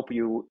can help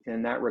you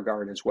in that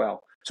regard as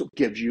well? So it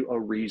gives you a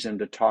reason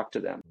to talk to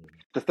them.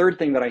 The third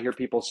thing that I hear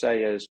people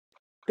say is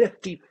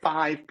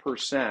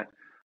 55%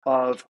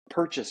 of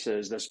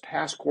purchases this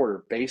past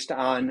quarter, based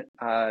on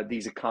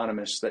these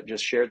economists that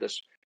just shared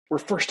this, were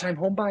first-time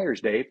home buyers,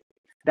 Dave.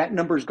 That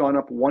number's gone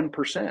up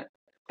 1%.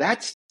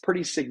 That's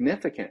pretty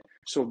significant.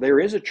 So there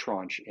is a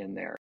tranche in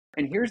there.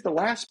 And here's the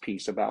last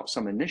piece about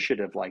some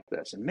initiative like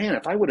this. And man,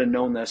 if I would have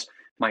known this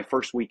my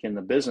first week in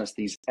the business,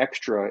 these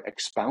extra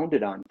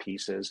expounded on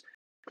pieces,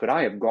 could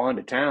I have gone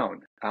to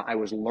town? I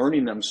was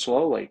learning them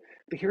slowly.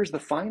 But here's the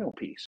final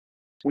piece.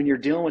 When you're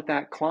dealing with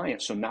that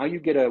client, so now you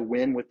get a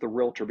win with the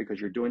realtor because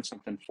you're doing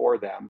something for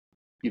them.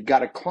 You've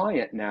got a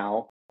client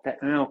now that,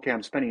 okay,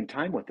 I'm spending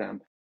time with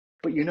them.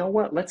 But you know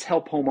what? Let's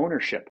help home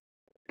ownership.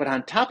 But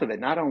on top of it,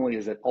 not only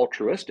is it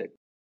altruistic,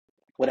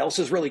 what else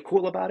is really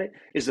cool about it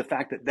is the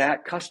fact that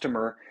that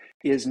customer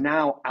is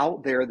now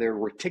out there, their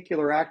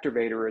reticular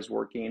activator is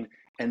working,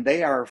 and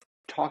they are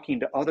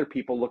talking to other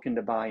people looking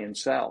to buy and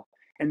sell.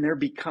 And they're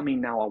becoming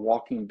now a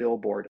walking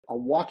billboard, a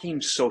walking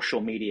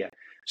social media.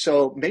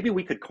 So maybe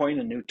we could coin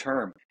a new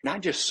term,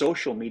 not just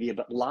social media,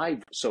 but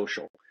live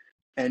social.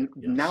 And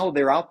Yes. now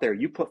they're out there.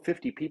 You put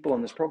 50 people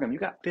in this program, you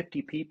got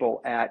 50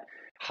 people at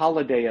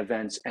holiday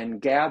events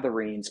and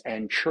gatherings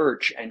and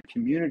church and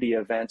community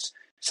events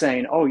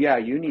saying, oh, yeah,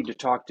 you need to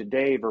talk to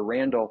Dave or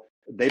Randall.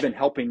 They've been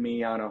helping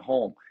me on a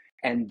home.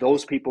 And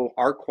those people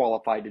are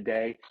qualified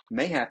today,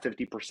 may have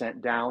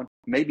 50% down,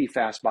 may be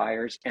fast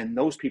buyers. And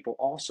those people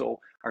also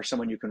are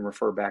someone you can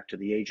refer back to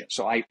the agent.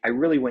 So I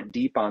really went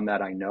deep on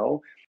that, I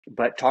know.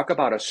 But talk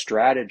about a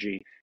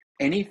strategy.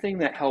 Anything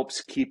that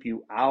helps keep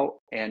you out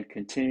and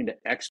continue to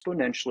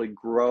exponentially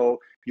grow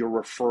your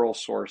referral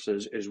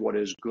sources is what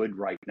is good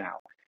right now.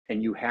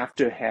 And you have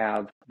to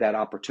have that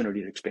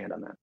opportunity to expand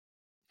on that.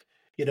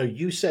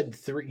 You said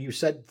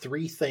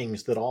three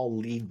things that all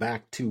lead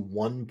back to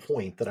one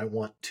point that I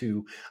want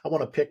to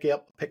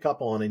pick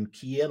up on and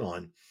key in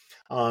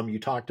on. You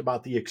talked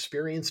about the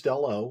experienced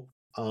LO,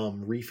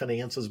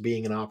 refinances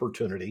being an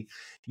opportunity.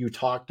 You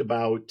talked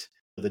about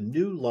the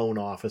new loan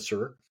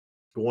officer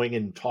going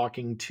and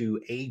talking to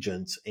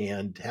agents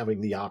and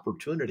having the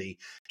opportunity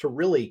to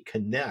really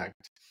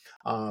connect,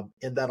 and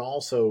then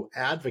also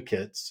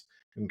advocates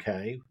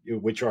okay,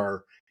 which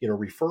are,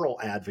 referral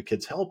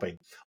advocates helping.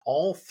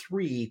 All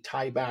three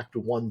tie back to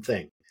one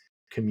thing: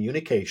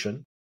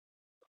 communication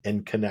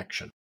and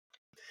connection.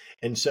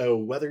 And so,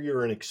 whether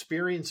you're an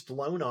experienced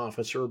loan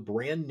officer,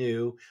 brand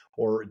new,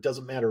 or it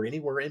doesn't matter,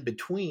 anywhere in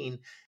between,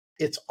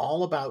 it's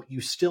all about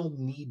you still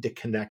need to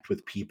connect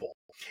with people.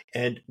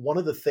 And one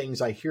of the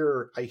things I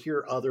hear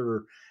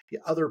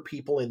other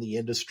people in the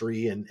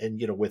industry, and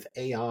with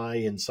AI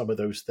and some of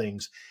those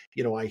things,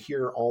 I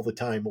hear all the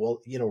time,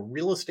 well,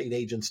 real estate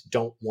agents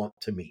don't want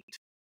to meet.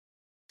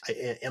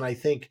 And I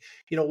think,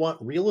 you know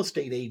what, real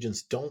estate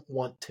agents don't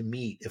want to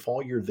meet if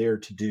all you're there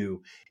to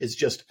do is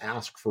just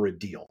ask for a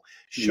deal.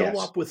 Show Yes.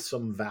 up with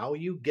some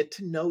value, get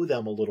to know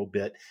them a little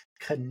bit,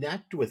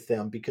 connect with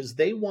them because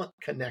they want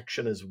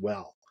connection as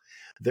well.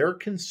 They're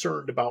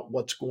concerned about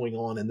what's going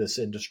on in this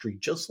industry,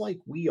 just like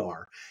we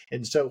are.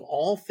 And so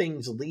all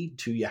things lead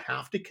to, you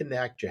have to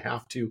connect. You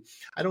have to,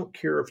 I don't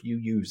care if you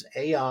use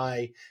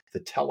AI,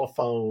 the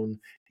telephone,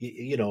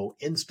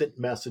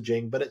 instant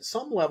messaging, but at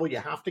some level, you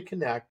have to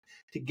connect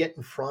to get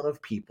in front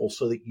of people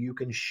so that you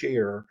can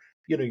share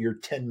your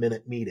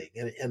 10-minute meeting.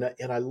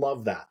 And I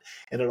love that.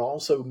 And it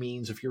also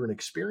means, if you're an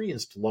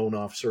experienced loan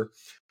officer,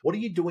 what are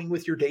you doing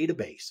with your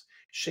database?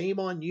 Shame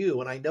on you.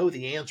 And I know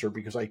the answer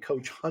because I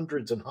coach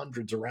hundreds and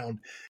hundreds around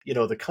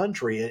the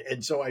country.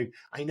 And so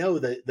I know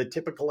that the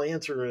typical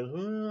answer is,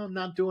 I'm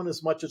not doing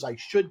as much as I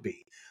should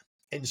be.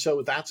 And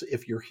so that's,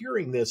 if you're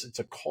hearing this, it's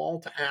a call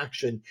to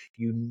action.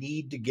 You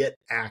need to get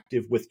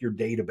active with your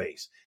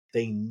database.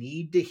 They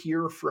need to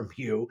hear from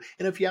you.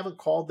 And if you haven't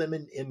called them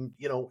in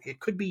it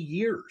could be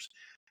years,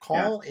 Yeah.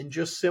 call and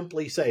just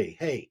simply say,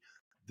 hey,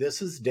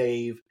 this is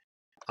Dave.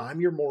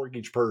 I'm your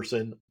mortgage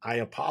person. I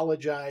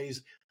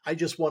apologize. I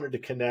just wanted to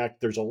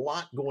connect. There's a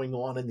lot going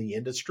on in the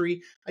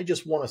industry. I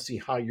just want to see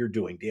how you're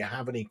doing. Do you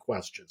have any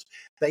questions?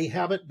 They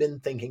haven't been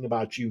thinking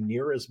about you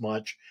near as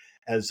much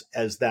as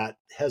that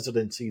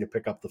hesitancy to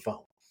pick up the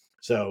phone.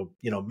 So,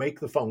 make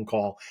the phone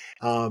call.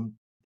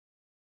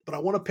 But I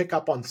want to pick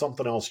up on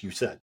something else you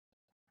said.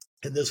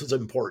 And this is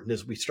important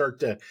as we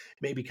start to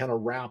maybe kind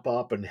of wrap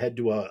up and head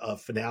to a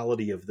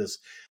finality of this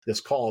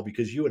call,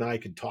 because you and I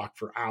could talk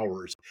for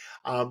hours.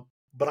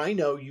 But I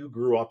know you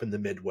grew up in the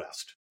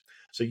Midwest,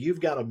 so you've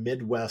got a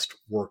Midwest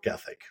work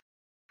ethic,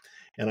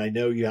 and I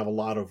know you have a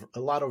lot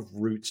of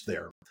roots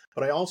there.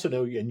 But I also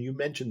know, and you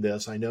mentioned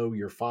this, I know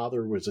your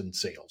father was in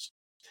sales.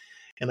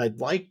 And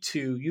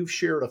you've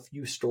shared a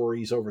few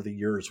stories over the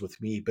years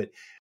with me, but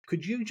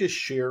could you just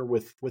share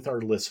with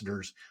our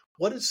listeners,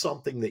 what is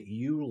something that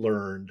you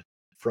learned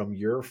from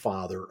your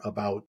father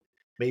about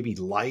maybe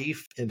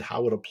life and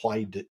how it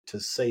applied to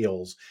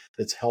sales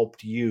that's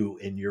helped you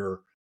in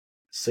your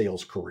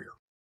sales career?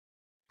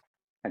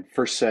 I'd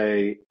first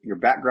say your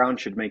background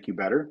should make you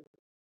better.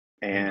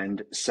 Mhm.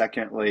 And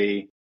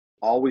secondly,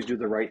 always do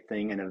the right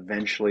thing and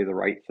eventually the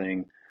right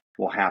thing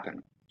will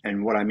happen.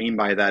 And what I mean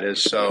by that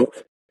is, so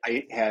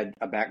I had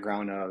a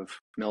background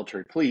of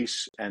military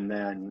police and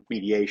then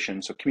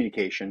mediation, so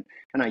communication,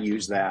 and I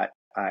used Mhm. that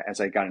as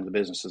I got into the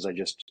business, as I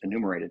just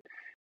enumerated.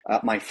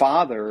 My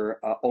father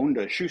owned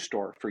a shoe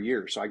store for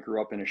years, so I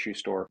grew up in a shoe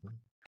store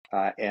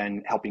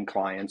and helping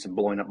clients and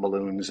blowing up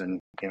balloons and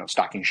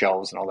stocking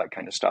shelves and all that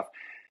kind of stuff.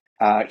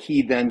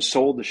 He then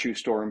sold the shoe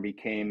store and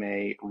became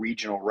a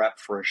regional rep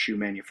for a shoe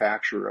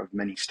manufacturer of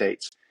many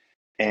states.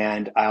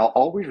 And I'll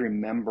always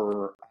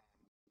remember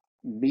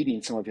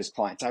meeting some of his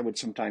clients. I would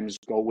sometimes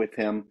go with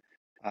him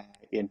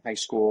in high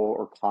school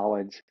or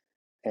college.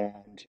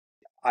 And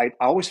I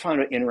always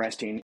found it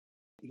interesting.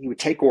 He would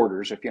take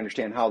orders, if you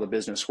understand how the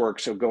business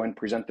works. So go and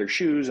present their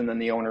shoes. And then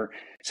the owner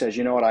says,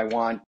 you know what, I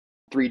want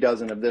 3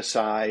 dozen of this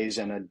size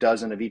and a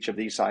dozen of each of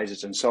these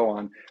sizes and so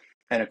on.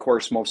 And of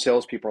course, most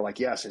salespeople are like,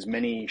 yes, as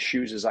many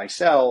shoes as I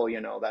sell,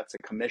 that's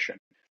a commission.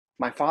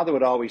 My father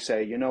would always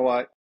say, you know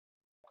what,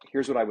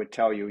 here's what I would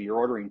tell you. You're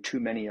ordering too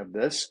many of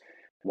this.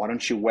 Why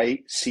don't you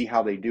wait, see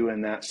how they do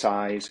in that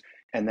size,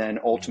 and then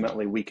Mhm.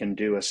 ultimately we can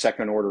do a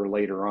second order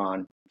later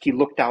on. He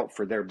looked out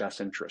for their best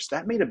interest.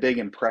 That made a big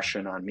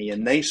impression on me.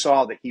 And they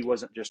saw that he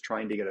wasn't just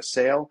trying to get a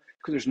sale,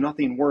 because there's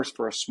nothing worse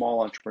for a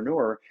small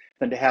entrepreneur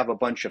than to have a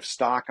bunch of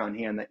stock on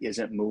hand that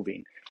isn't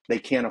moving. They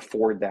can't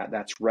afford that.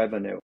 That's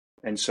revenue.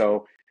 And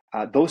so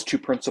those two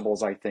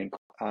principles, I think,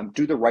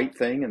 do the right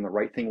thing, and the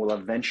right thing will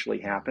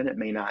eventually happen. It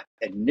may not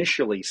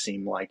initially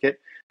seem like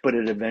it, but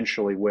it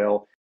eventually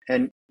will.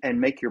 And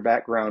make your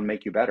background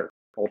make you better,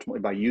 ultimately,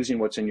 by using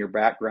what's in your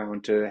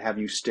background to have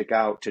you stick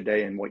out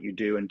today in what you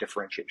do and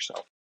differentiate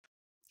yourself.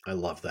 I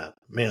love that.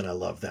 Man, I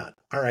love that.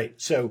 All right.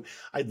 So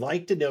I'd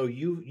like to know,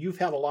 you've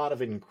had a lot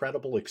of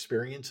incredible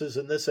experiences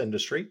in this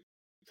industry.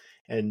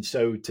 And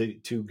so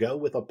to go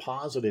with a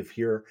positive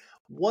here,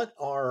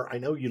 I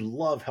know you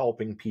love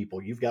helping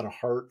people. You've got a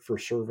heart for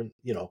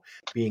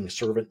being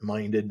servant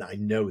minded. I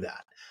know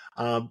that.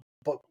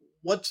 But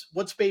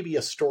what's maybe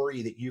a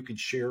story that you could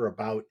share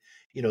about,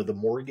 the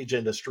mortgage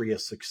industry, a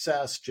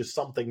success, just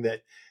something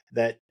that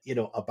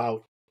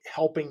about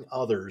helping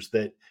others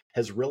that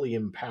has really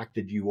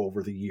impacted you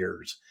over the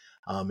years,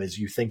 as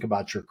you think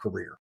about your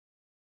career?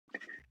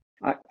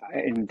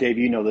 and Dave,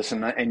 you know this,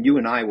 and you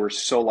and I were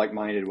so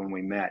like-minded when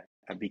we met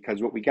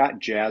because what we got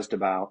jazzed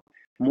about,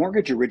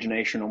 mortgage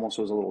origination almost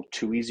was a little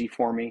too easy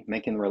for me,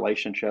 making the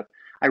relationship.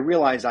 I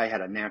realized I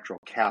had a natural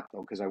cap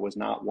though, because I was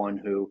not one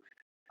who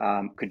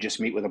could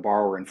just meet with a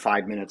borrower in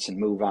 5 minutes and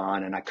move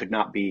on, and I could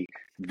not be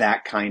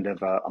that kind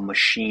of a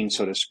machine,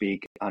 so to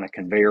speak, on a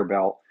conveyor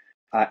belt.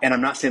 And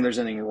I'm not saying there's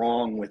anything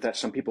wrong with that.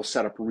 Some people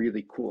set up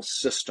really cool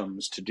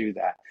systems to do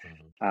that.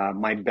 Mhm.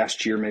 My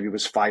best year maybe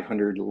was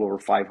 500, a little over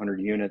 500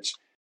 units.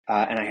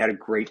 And I had a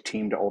great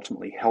team to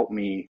ultimately help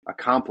me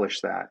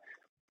accomplish that.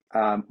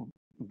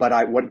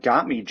 But what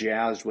got me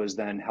jazzed was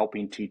then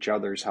helping teach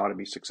others how to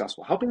be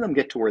successful, helping them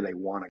get to where they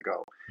want to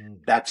go.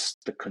 Mm. That's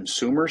the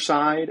consumer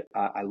side.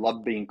 I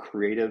love being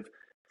creative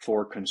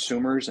for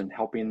consumers and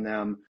helping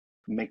them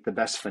make the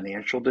best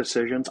financial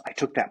decisions. I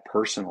took that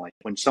personally.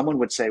 When someone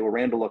would say, well,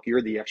 Randall, look,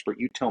 you're the expert.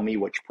 You tell me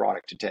which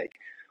product to take.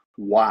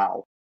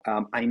 Wow.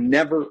 I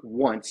never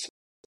once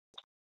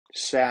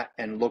sat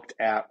and looked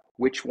at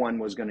which one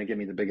was going to give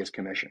me the biggest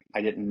commission.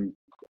 I didn't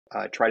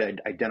try to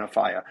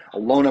identify a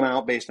loan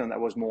amount based on that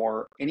was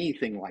more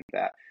anything like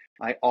that.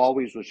 I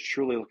always was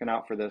truly looking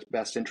out for the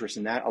best interest,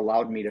 and that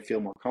allowed me to feel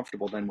more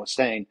comfortable than was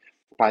saying,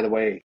 by the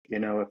way,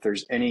 if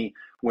there's any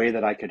way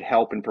that I could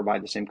help and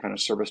provide the same kind of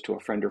service to a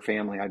friend or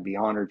family, I'd be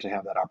honored to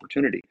have that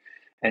opportunity.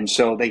 And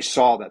so they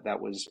saw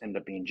that was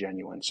ended up being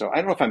genuine. So I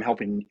don't know if I'm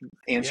helping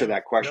answer Yeah,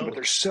 that question, but no,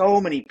 there's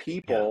so many yeah,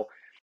 people.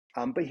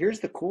 But here's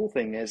the cool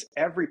thing is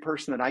every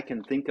person that I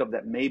can think of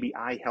that maybe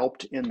I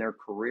helped in their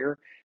career,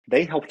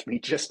 they helped me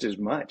just as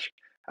much.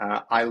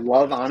 I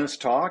love yes,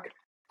 honest talk.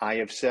 I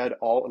have said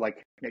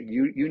like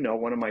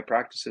one of my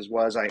practices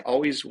was I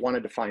always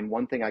wanted to find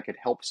one thing I could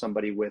help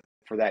somebody with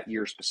for that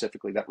year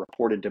specifically that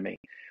reported to me.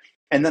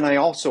 And then I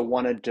also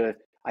wanted to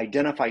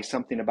identify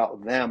something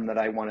about them that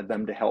I wanted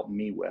them to help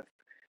me with.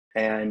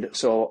 And yeah,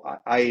 so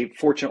I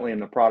fortunately am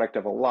the product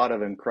of a lot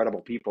of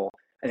incredible people.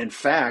 And in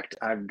fact,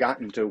 I've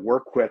gotten to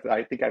work with,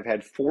 I think I've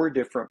had 4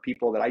 different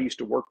people that I used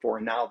to work for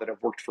and now that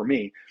have worked for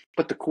me.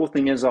 But the cool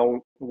thing is,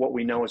 what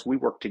we know is we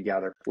work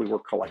together, we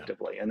work yeah,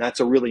 collectively. And that's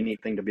a really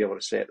neat thing to be able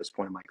to say at this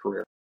point in my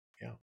career.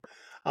 yeah.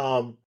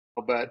 Um,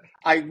 But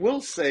I will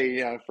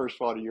say, first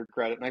of all, to your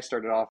credit, and I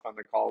started off on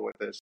the call with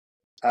this,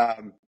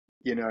 um,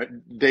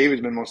 Dave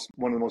has been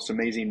one of the most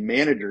amazing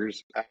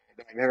managers that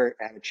I've ever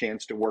had a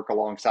chance to work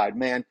alongside.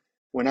 Man,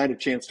 when I had a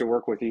chance to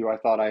work with you, I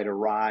thought I had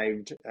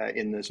arrived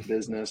in this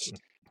business.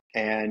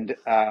 And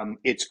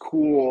it's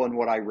cool. And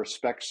what I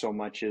respect so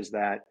much is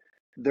that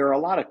there are a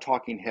lot of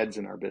talking heads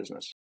in our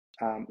business.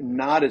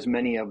 Not as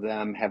many of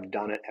them have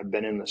done it, have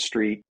been in the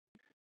street.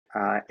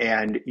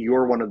 And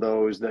you're one of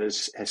those that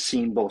has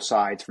seen both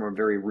sides from a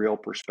very real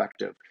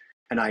perspective.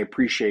 And I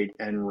appreciate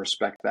and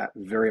respect that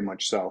very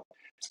much so.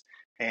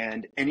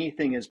 And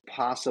anything is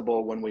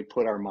possible when we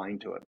put our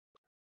mind to it.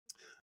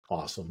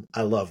 awesome.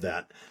 I love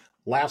that.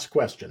 Last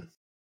question.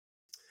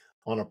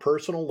 On a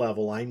personal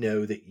level, I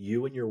know that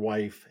you and your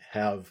wife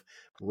have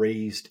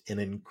raised an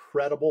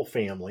incredible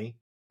family.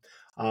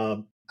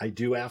 I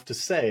do have to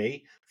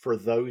say, for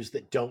those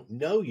that don't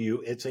know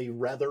you, it's a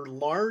rather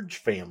large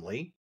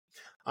family.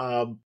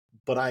 Um,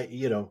 but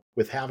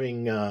with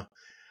having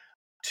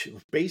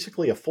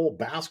basically a full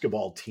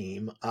basketball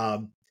team,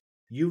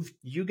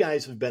 you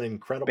guys have been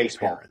incredible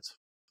Baseball, parents.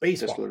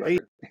 just for Baseball, the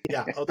record.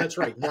 yeah. Oh, that's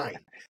right. Nine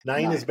is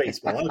Nine.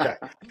 baseball. Okay,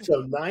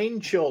 so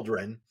 9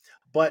 children.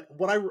 But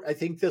what I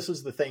think this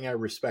is the thing I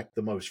respect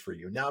the most for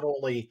you. Not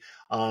only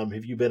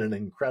have you been an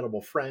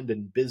incredible friend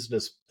and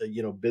business,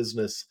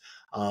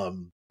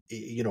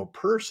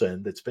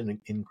 person that's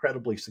been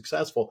incredibly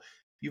successful.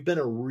 You've been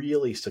a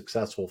really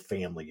successful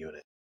family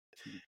unit.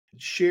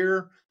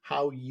 Share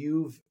how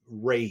you've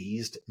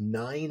raised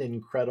 9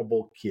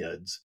 incredible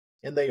kids.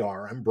 And they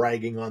are. I'm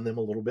bragging on them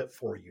a little bit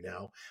for you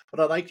now. But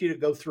I'd like you to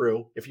go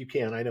through, if you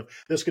can. I know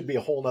this could be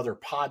a whole nother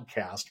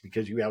podcast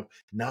because you have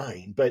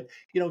 9. But,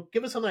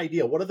 give us an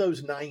idea. What are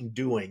those 9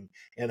 doing?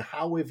 And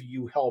how have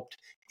you helped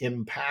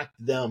impact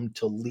them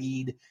to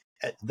lead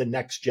the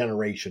next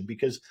generation?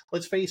 Because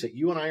let's face it,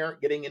 you and I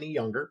aren't getting any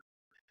younger.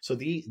 So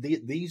these,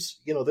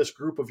 this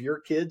group of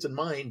your kids and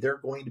mine, they're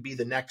going to be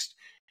the next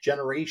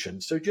generation.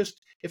 So just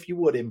if you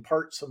would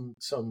impart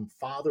some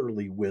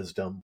fatherly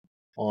wisdom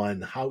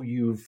on how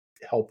you've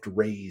helped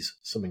raise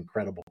some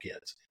incredible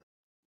kids.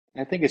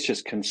 I think it's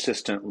just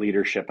consistent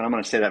leadership. And I'm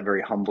going to say that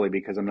very humbly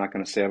because I'm not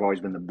going to say I've always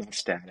been the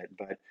best at it.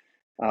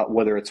 But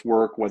whether it's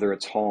work, whether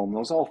it's home,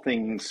 those all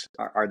things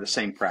are the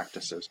same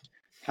practices.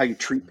 How you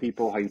treat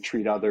people, how you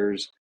treat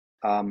others,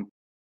 um,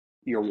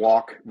 your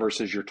walk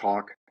versus your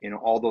talk,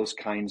 all those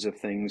kinds of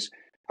things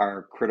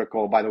are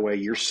critical. By the way,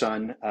 your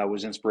son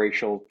was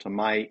inspirational to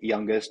my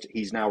youngest.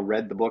 He's now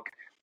read the book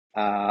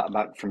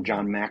about from Mhm.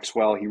 John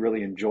Maxwell. He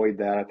really enjoyed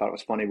that. I thought it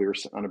was funny. We were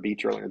sitting on a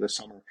beach earlier this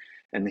summer,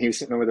 and he was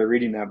sitting over there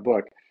reading that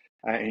book,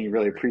 and he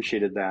really Very cool.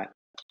 appreciated that.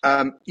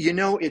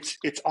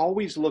 It's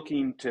always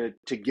looking to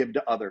give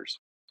to others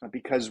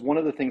because one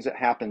of the things that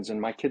happens, and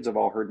my kids have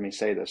all heard me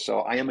say this. So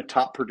I am a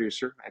top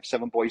producer. I have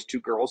 7 boys, 2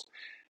 girls.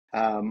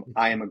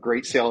 I am a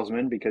great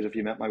salesman because if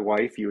you met my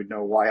wife, you would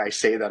know why I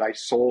say that. I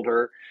sold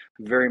her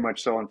very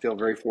much so and feel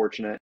very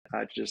fortunate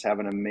to just have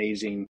an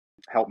amazing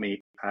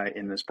helpmate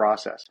in this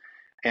process.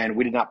 And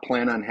we did not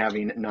plan on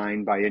having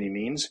 9 by any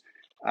means.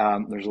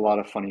 There's a lot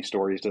of funny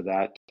stories to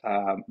that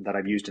that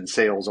I've used in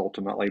sales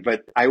ultimately.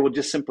 But I will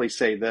just simply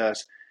say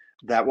this,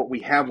 that what we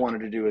have wanted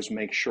to do is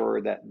make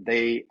sure that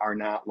they are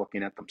not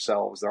looking at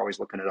themselves. They're always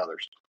looking at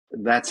others.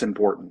 That's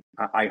important.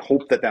 I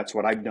hope that that's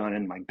what I've done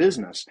in my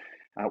business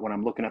when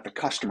I'm looking at the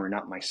customer,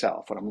 not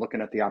myself, when I'm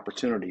looking at the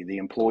opportunity, the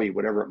employee,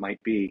 whatever it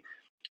might be,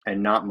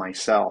 and not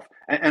myself.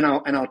 And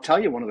I'll tell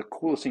you, one of the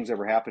coolest things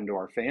ever happened to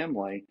our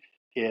family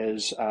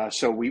is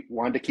so we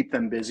wanted to keep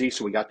them busy.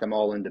 So we got them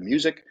all into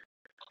music.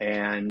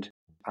 And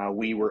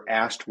we were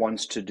asked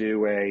once to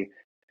do a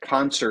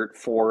concert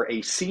for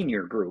a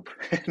senior group.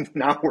 And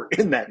now we're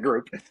in that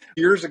group.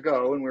 Years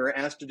ago, and we were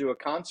asked to do a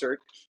concert,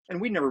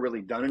 and we'd never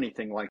really done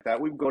anything like that.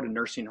 We would go to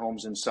nursing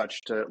homes and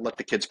such to let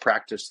the kids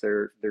practice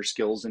their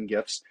skills and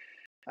gifts,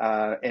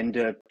 and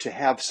to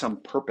have some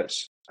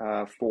purpose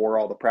for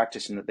all the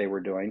practicing that they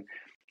were doing.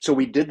 So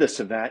we did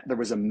this event. There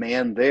was a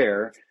man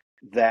there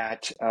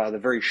that the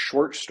very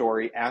short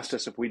story asked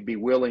us if we'd be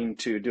willing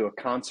to do a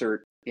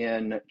concert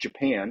in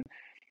Japan.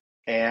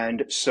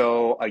 And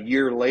so a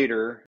year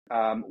later,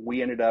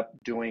 we ended up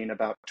doing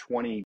about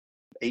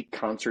 28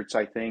 concerts,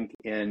 I think,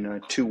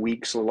 in 2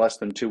 weeks, or less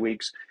than 2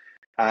 weeks.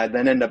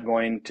 Then ended up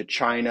going to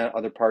China,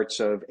 other parts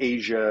of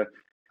Asia,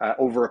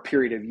 over a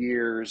period of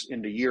years,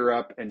 into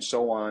Europe and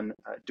so on,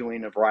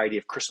 doing a variety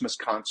of Christmas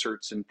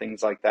concerts and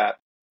things like that.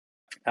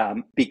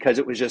 Because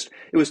it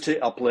was to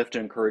uplift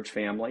and encourage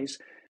families.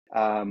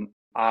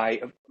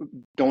 I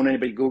don't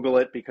anybody Google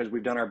it because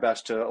we've done our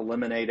best to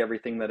eliminate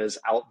everything that is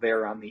out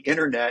there on the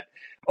internet,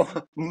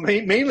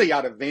 mainly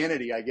out of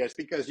vanity, I guess,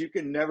 because you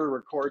can never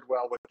record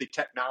well with the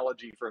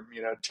technology from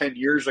 10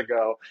 years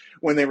ago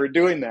when they were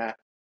doing that.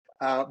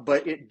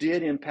 But it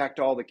did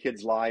impact all the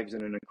kids' lives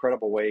in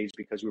incredible ways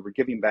because we were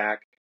giving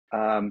back.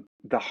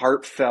 The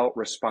heartfelt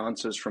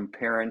responses from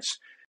parents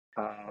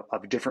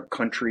of different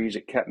countries,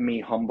 it kept me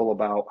humble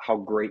about how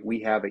great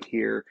we have it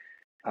here,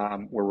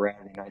 where we're at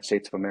in the United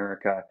States of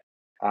America.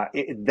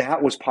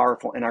 That was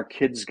powerful, and our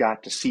kids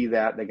got to see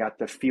that. They got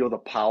to feel the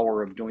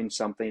power of doing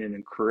something and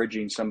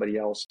encouraging somebody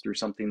else through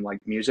something like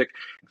music.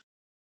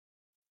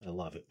 I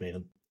love it,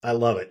 man. I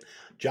love it.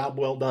 Job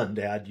well done,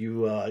 Dad.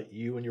 You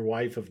and your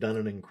wife have done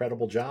an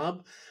incredible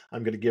job.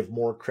 I'm going to give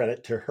more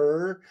credit to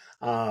her.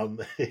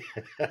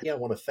 Yeah, I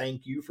want to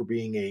thank you for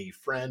being a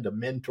friend, a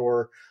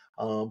mentor,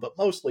 but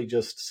mostly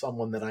just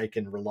someone that I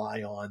can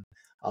rely on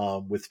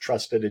with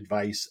trusted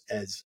advice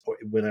as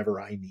whenever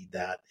I need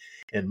that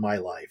in my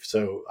life.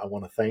 So I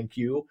want to thank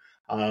you.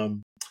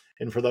 And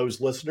for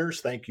those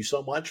listeners, thank you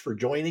so much for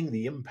joining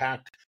the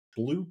Impact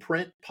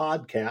Blueprint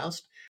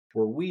podcast,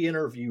 where we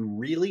interview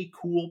really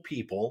cool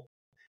people.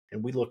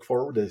 And we look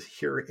forward to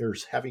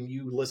having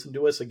you listen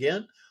to us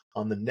again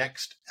on the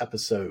next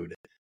episode.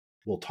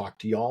 We'll talk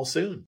to you all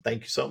soon.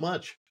 Thank you so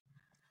much.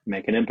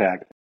 Make an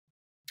impact.